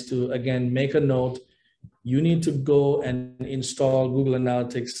guys to, again, make a note. You need to go and install Google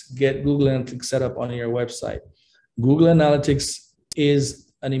Analytics, get Google Analytics set up on your website. Google Analytics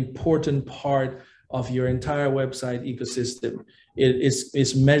is an important part of your entire website ecosystem.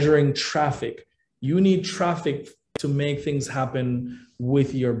 It's measuring traffic. You need traffic to make things happen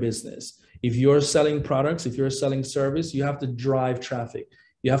with your business. If you're selling products, if you're selling service, you have to drive traffic.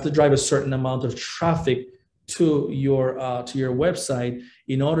 You have to drive a certain amount of traffic to your website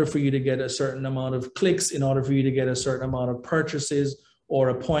in order for you to get a certain amount of clicks, in order for you to get a certain amount of purchases or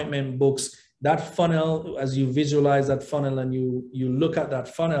appointment books. That funnel, as you visualize that funnel and you look at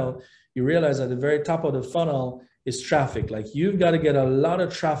that funnel, you realize at the very top of the funnel is traffic. Like, you've got to get a lot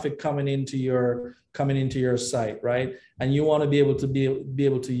of traffic coming into your site, right? And you want to be able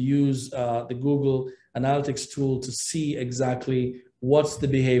to use the Google Analytics tool to see exactly what's the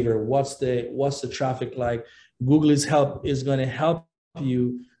behavior, what's the traffic like. Google is going to help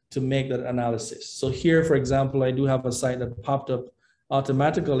you to make that analysis. So here, for example, I do have a site that popped up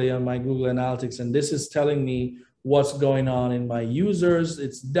automatically on my Google Analytics, and this is telling me what's going on in my users.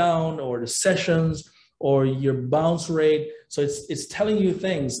 It's down, or the sessions, or your bounce rate. So it's telling you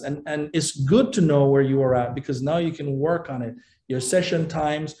things, and it's good to know where you are at, because now you can work on it. Your session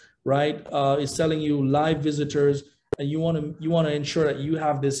times, right? It's telling you live visitors, and you want to ensure that you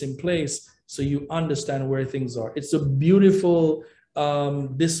have this in place so you understand where things are. It's a beautiful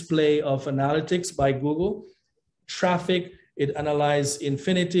display of analytics by Google. Traffic, it analyzes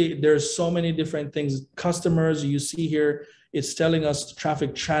infinity. There's so many different things. Customers, you see here, it's telling us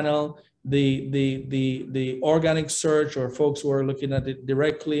traffic channel, the organic search, or folks who are looking at it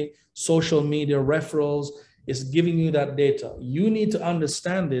directly, social media referrals, is giving you that data. You need to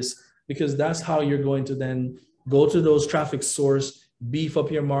understand this, because that's how you're going to then go to those traffic source, beef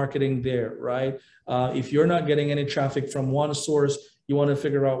up your marketing there, right? If you're not getting any traffic from one source, you want to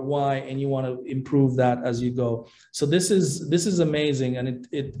figure out why, and you want to improve that as you go. So this is amazing, and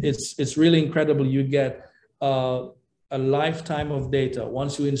it's really incredible. You get a lifetime of data.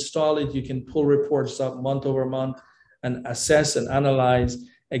 Once you install it, you can pull reports up month over month and assess and analyze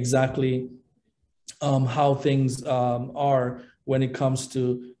exactly how things are when it comes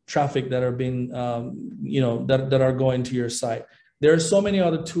to traffic that are being, that are going to your site. There are so many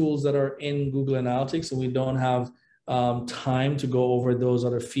other tools that are in Google Analytics, and we don't have time to go over those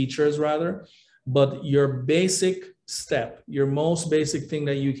other features rather. But your basic step, your most basic thing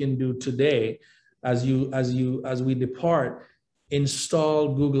that you can do today, as we depart,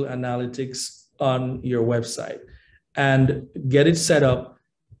 install Google Analytics on your website and get it set up.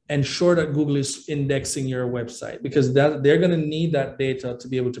 Ensure that Google is indexing your website, because they're going to need that data to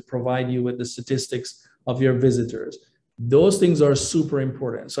be able to provide you with the statistics of your visitors. Those things are super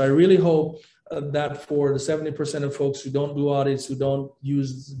important. So I really hope that for the 70% of folks who don't do audits, who don't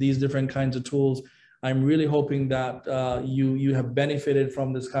use these different kinds of tools, I'm really hoping that you have benefited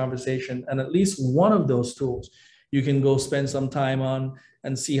from this conversation, and at least one of those tools you can go spend some time on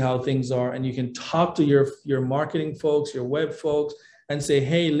and see how things are. And you can talk to your marketing folks, your web folks, and say,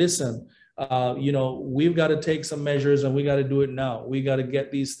 hey, listen, we've got to take some measures, and we got to do it now. We got to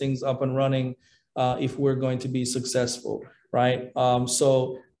get these things up and running if we're going to be successful, right?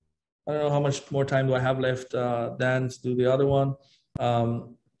 So I don't know how much more time do I have left, Dan, to do the other one.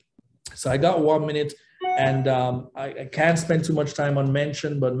 So I got 1 minute, and I can't spend too much time on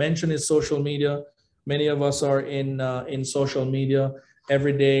Mention, but Mention is social media. Many of us are in social media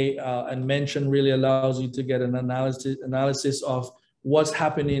every day, and Mention really allows you to get an analysis of what's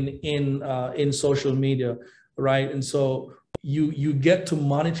happening in social media, right? And so you get to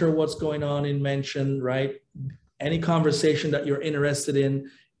monitor what's going on in Mention, right? Any conversation that you're interested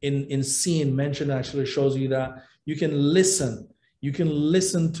in seeing, Mention actually shows you that you can listen. You can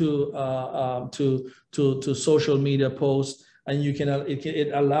listen to social media posts, and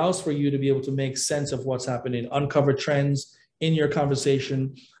it allows for you to be able to make sense of what's happening, uncover trends in your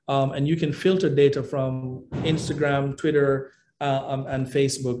conversation, and you can filter data from Instagram, Twitter, and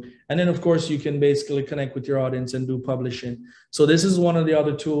Facebook. And then, of course, you can basically connect with your audience and do publishing. So this is one of the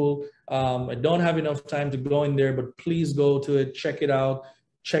other tools. I don't have enough time to go in there, but please go to it, check it out,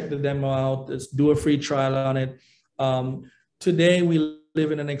 check the demo out. Let's do a free trial on it. Today, we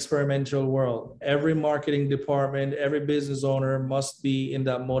live in an experimental world. Every marketing department, every business owner must be in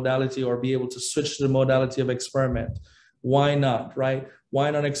that modality or be able to switch to the modality of experiment. Why not, right?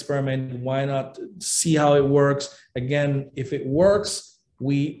 Why not experiment? Why not see how it works? Again, if it works,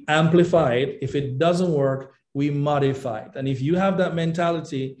 we amplify it. If it doesn't work, we modify it. And if you have that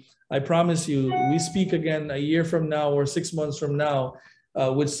mentality, I promise you, we speak again a year from now or 6 months from now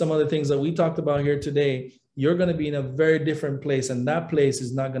with some of the things that we talked about here today. You're going to be in a very different place, and that place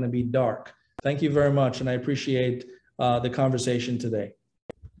is not going to be dark. Thank you very much, and I appreciate the conversation today.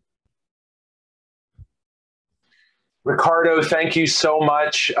 Ricardo, thank you so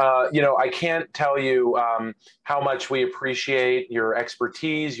much. I can't tell you how much we appreciate your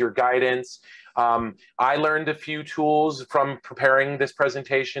expertise, your guidance. I learned a few tools from preparing this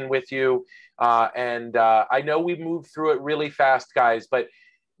presentation with you, and I know we moved through it really fast, guys, but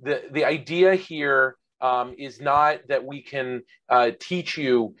the idea here is not that we can teach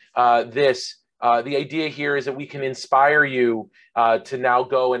you this. The idea here is that we can inspire you to now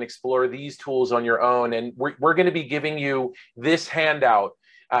go and explore these tools on your own. And we're going to be giving you this handout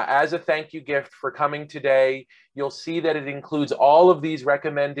as a thank you gift for coming today. You'll see that it includes all of these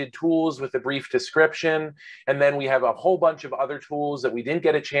recommended tools with a brief description. And then we have a whole bunch of other tools that we didn't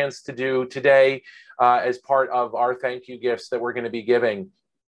get a chance to do today as part of our thank you gifts that we're going to be giving.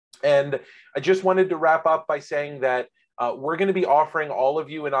 And I just wanted to wrap up by saying that we're going to be offering all of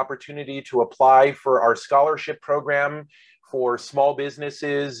you an opportunity to apply for our scholarship program for small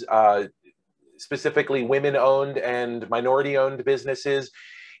businesses, specifically women-owned and minority-owned businesses.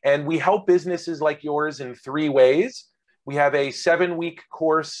 And we help businesses like yours in 3 ways. We have a 7-week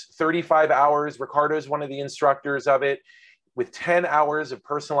course, 35 hours. Ricardo is one of the instructors of it, with 10 hours of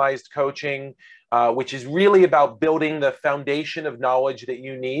personalized coaching, which is really about building the foundation of knowledge that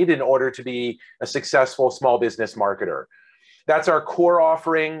you need in order to be a successful small business marketer. That's our core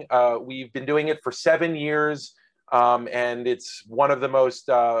offering. We've been doing it for 7 years, and it's one of the most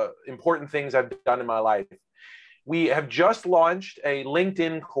important things I've done in my life. We have just launched a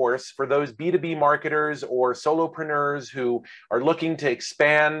LinkedIn course for those B2B marketers or solopreneurs who are looking to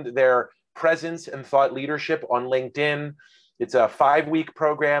expand their presence and thought leadership on LinkedIn. It's a 5-week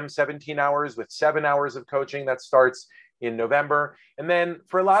program, 17 hours with 7 hours of coaching that starts in November. And then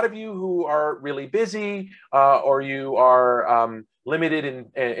for a lot of you who are really busy or you are limited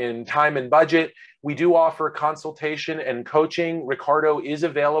in time and budget, we do offer consultation and coaching. Ricardo is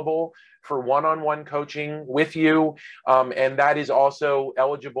available for one-on-one coaching with you. And that is also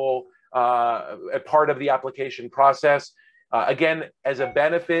eligible a part of the application process. Again, as a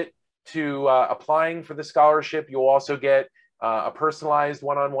benefit to applying for the scholarship, you'll also get a personalized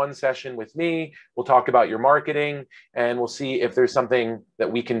one-on-one session with me. We'll talk about your marketing, and we'll see if there's something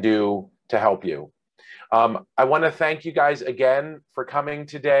that we can do to help you. I want to thank you guys again for coming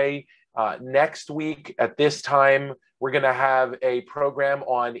today. Next week at this time, we're going to have a program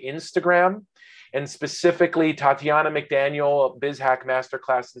on Instagram, and specifically Tatiana McDaniel, BIZHACK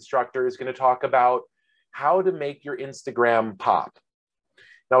Masterclass instructor, is going to talk about how to make your Instagram pop.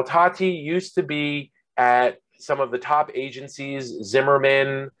 Now, Tati used to be at some of the top agencies,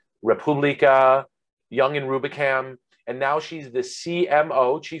 Zimmerman, Republica, Young and Rubicam, and now she's the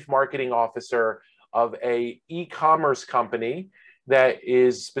CMO, Chief Marketing Officer, of a e-commerce company that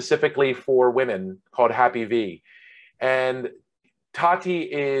is specifically for women called Happy V. And Tati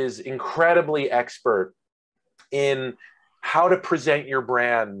is incredibly expert in how to present your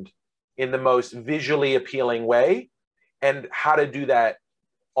brand in the most visually appealing way and how to do that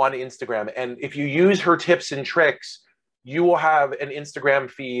on Instagram. And if you use her tips and tricks, you will have an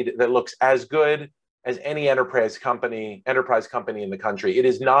Instagram feed that looks as good as any enterprise company in the country. It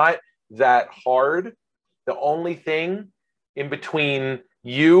is not that hard. The only thing in between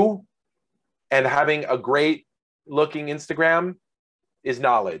you and having a great looking Instagram is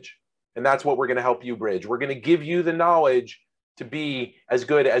knowledge. And that's what we're going to help you bridge. We're going to give you the knowledge to be as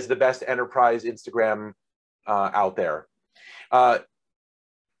good as the best enterprise Instagram out there.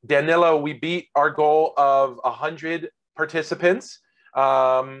 Danilo, we beat our goal of 100 participants.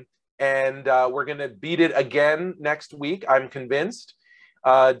 And we're going to beat it again next week, I'm convinced.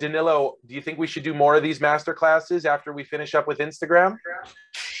 Danilo, do you think we should do more of these masterclasses after we finish up with Instagram?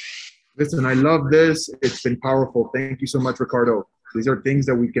 Listen, I love this. It's been powerful. Thank you so much, Ricardo. These are things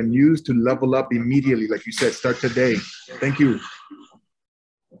that we can use to level up immediately. Like you said, start today. Thank you.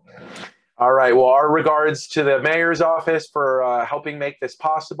 All right. Well, our regards to the mayor's office for helping make this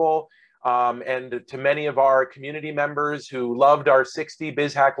possible. And to many of our community members who loved our 60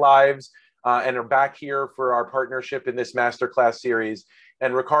 BizHack Lives and are back here for our partnership in this masterclass series.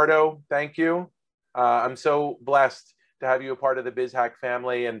 And Ricardo, thank you. I'm so blessed to have you a part of the BizHack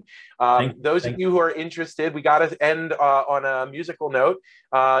family. And those of you who are interested, we got to end on a musical note.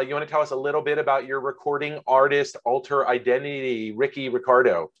 You want to tell us a little bit about your recording artist alter identity,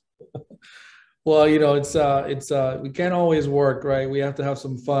 Ricardo? Well, you know, we can't always work, right? We have to have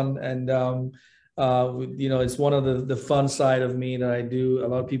some fun, and you know, it's one of the fun side of me that I do. A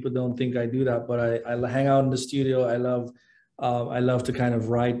lot of people don't think I do that, but I hang out in the studio. I love to kind of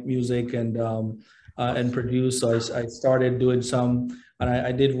write music and produce. So I started doing some, and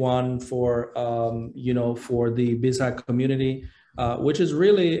I did one for you know, for the BizHack community, which is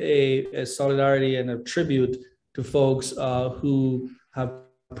really a solidarity and a tribute to folks who have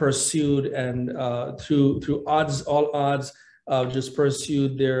pursued and through all odds, just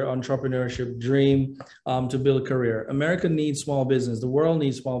pursued their entrepreneurship dream to build a career. America needs small business. The world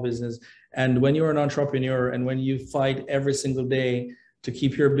needs small business. And when you're an entrepreneur and when you fight every single day to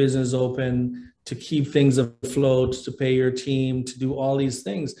keep your business open, to keep things afloat, to pay your team, to do all these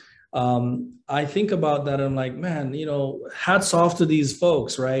things, I think about that. And I'm like, man, you know, hats off to these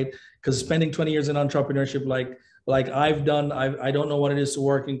folks, right? Because spending 20 years in entrepreneurship, like I've done, I don't know what it is to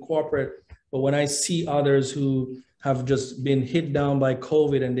work in corporate, but when I see others who have just been hit down by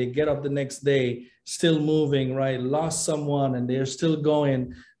COVID and they get up the next day, still moving, right? Lost someone and they're still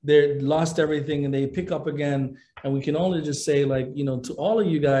going, they lost everything and they pick up again. And we can only just say, like, you know, to all of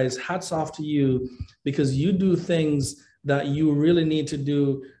you guys, hats off to you, because you do things that you really need to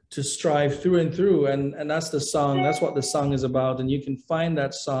do to strive through and through. And that's the song, that's what the song is about. And you can find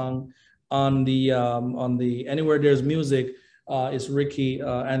that song on the Anywhere There's Music. It's Ricky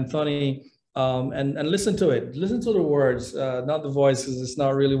Anthony, and listen to it. Listen to the words, not the voices. It's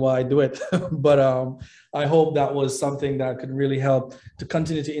not really why I do it, but I hope that was something that could really help to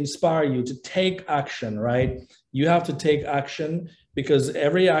continue to inspire you to take action. Right? You have to take action, because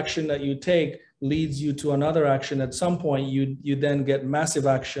every action that you take leads you to another action. At some point, you then get massive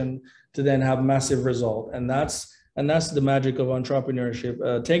action to then have massive result, and that's the magic of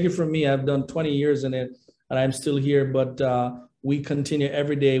entrepreneurship. Take it from me, I've done 20 years in it and I'm still here, but we continue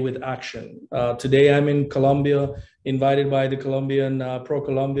every day with action. Today I'm in Colombia, invited by the Colombian,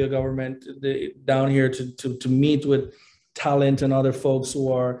 pro-Colombia government down here to meet with talent and other folks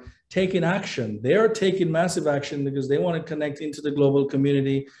who are taking action. They are taking massive action because they want to connect into the global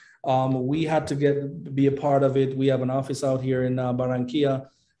community. We had to be a part of it. We have an office out here in Barranquilla,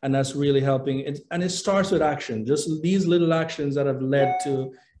 and that's really helping. And it starts with action, just these little actions that have led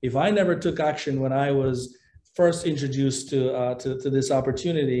to, if I never took action when I was first introduced to this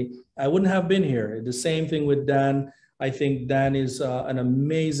opportunity, I wouldn't have been here. The same thing with Dan. I think Dan is an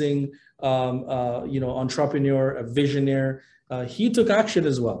amazing entrepreneur, a visionary. He took action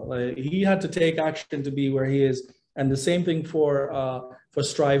as well. He had to take action to be where he is. And the same thing for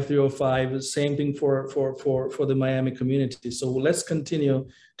Strive 305, the same thing for the Miami community. So let's continue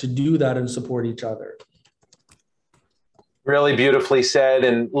to do that and support each other. Really beautifully said.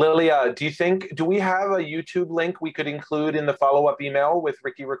 And Lilia, do we have a YouTube link we could include in the follow-up email with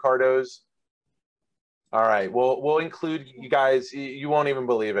Ricardo's? All right, we'll include you guys. You won't even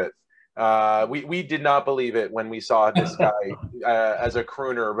believe it. We did not believe it when we saw this guy as a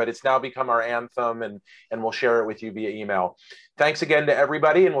crooner, but it's now become our anthem, and we'll share it with you via email. Thanks again to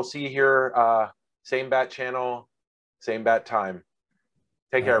everybody, and we'll see you here, same bat channel, same bat time.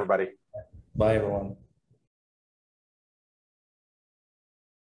 Take care, everybody. Bye, everyone.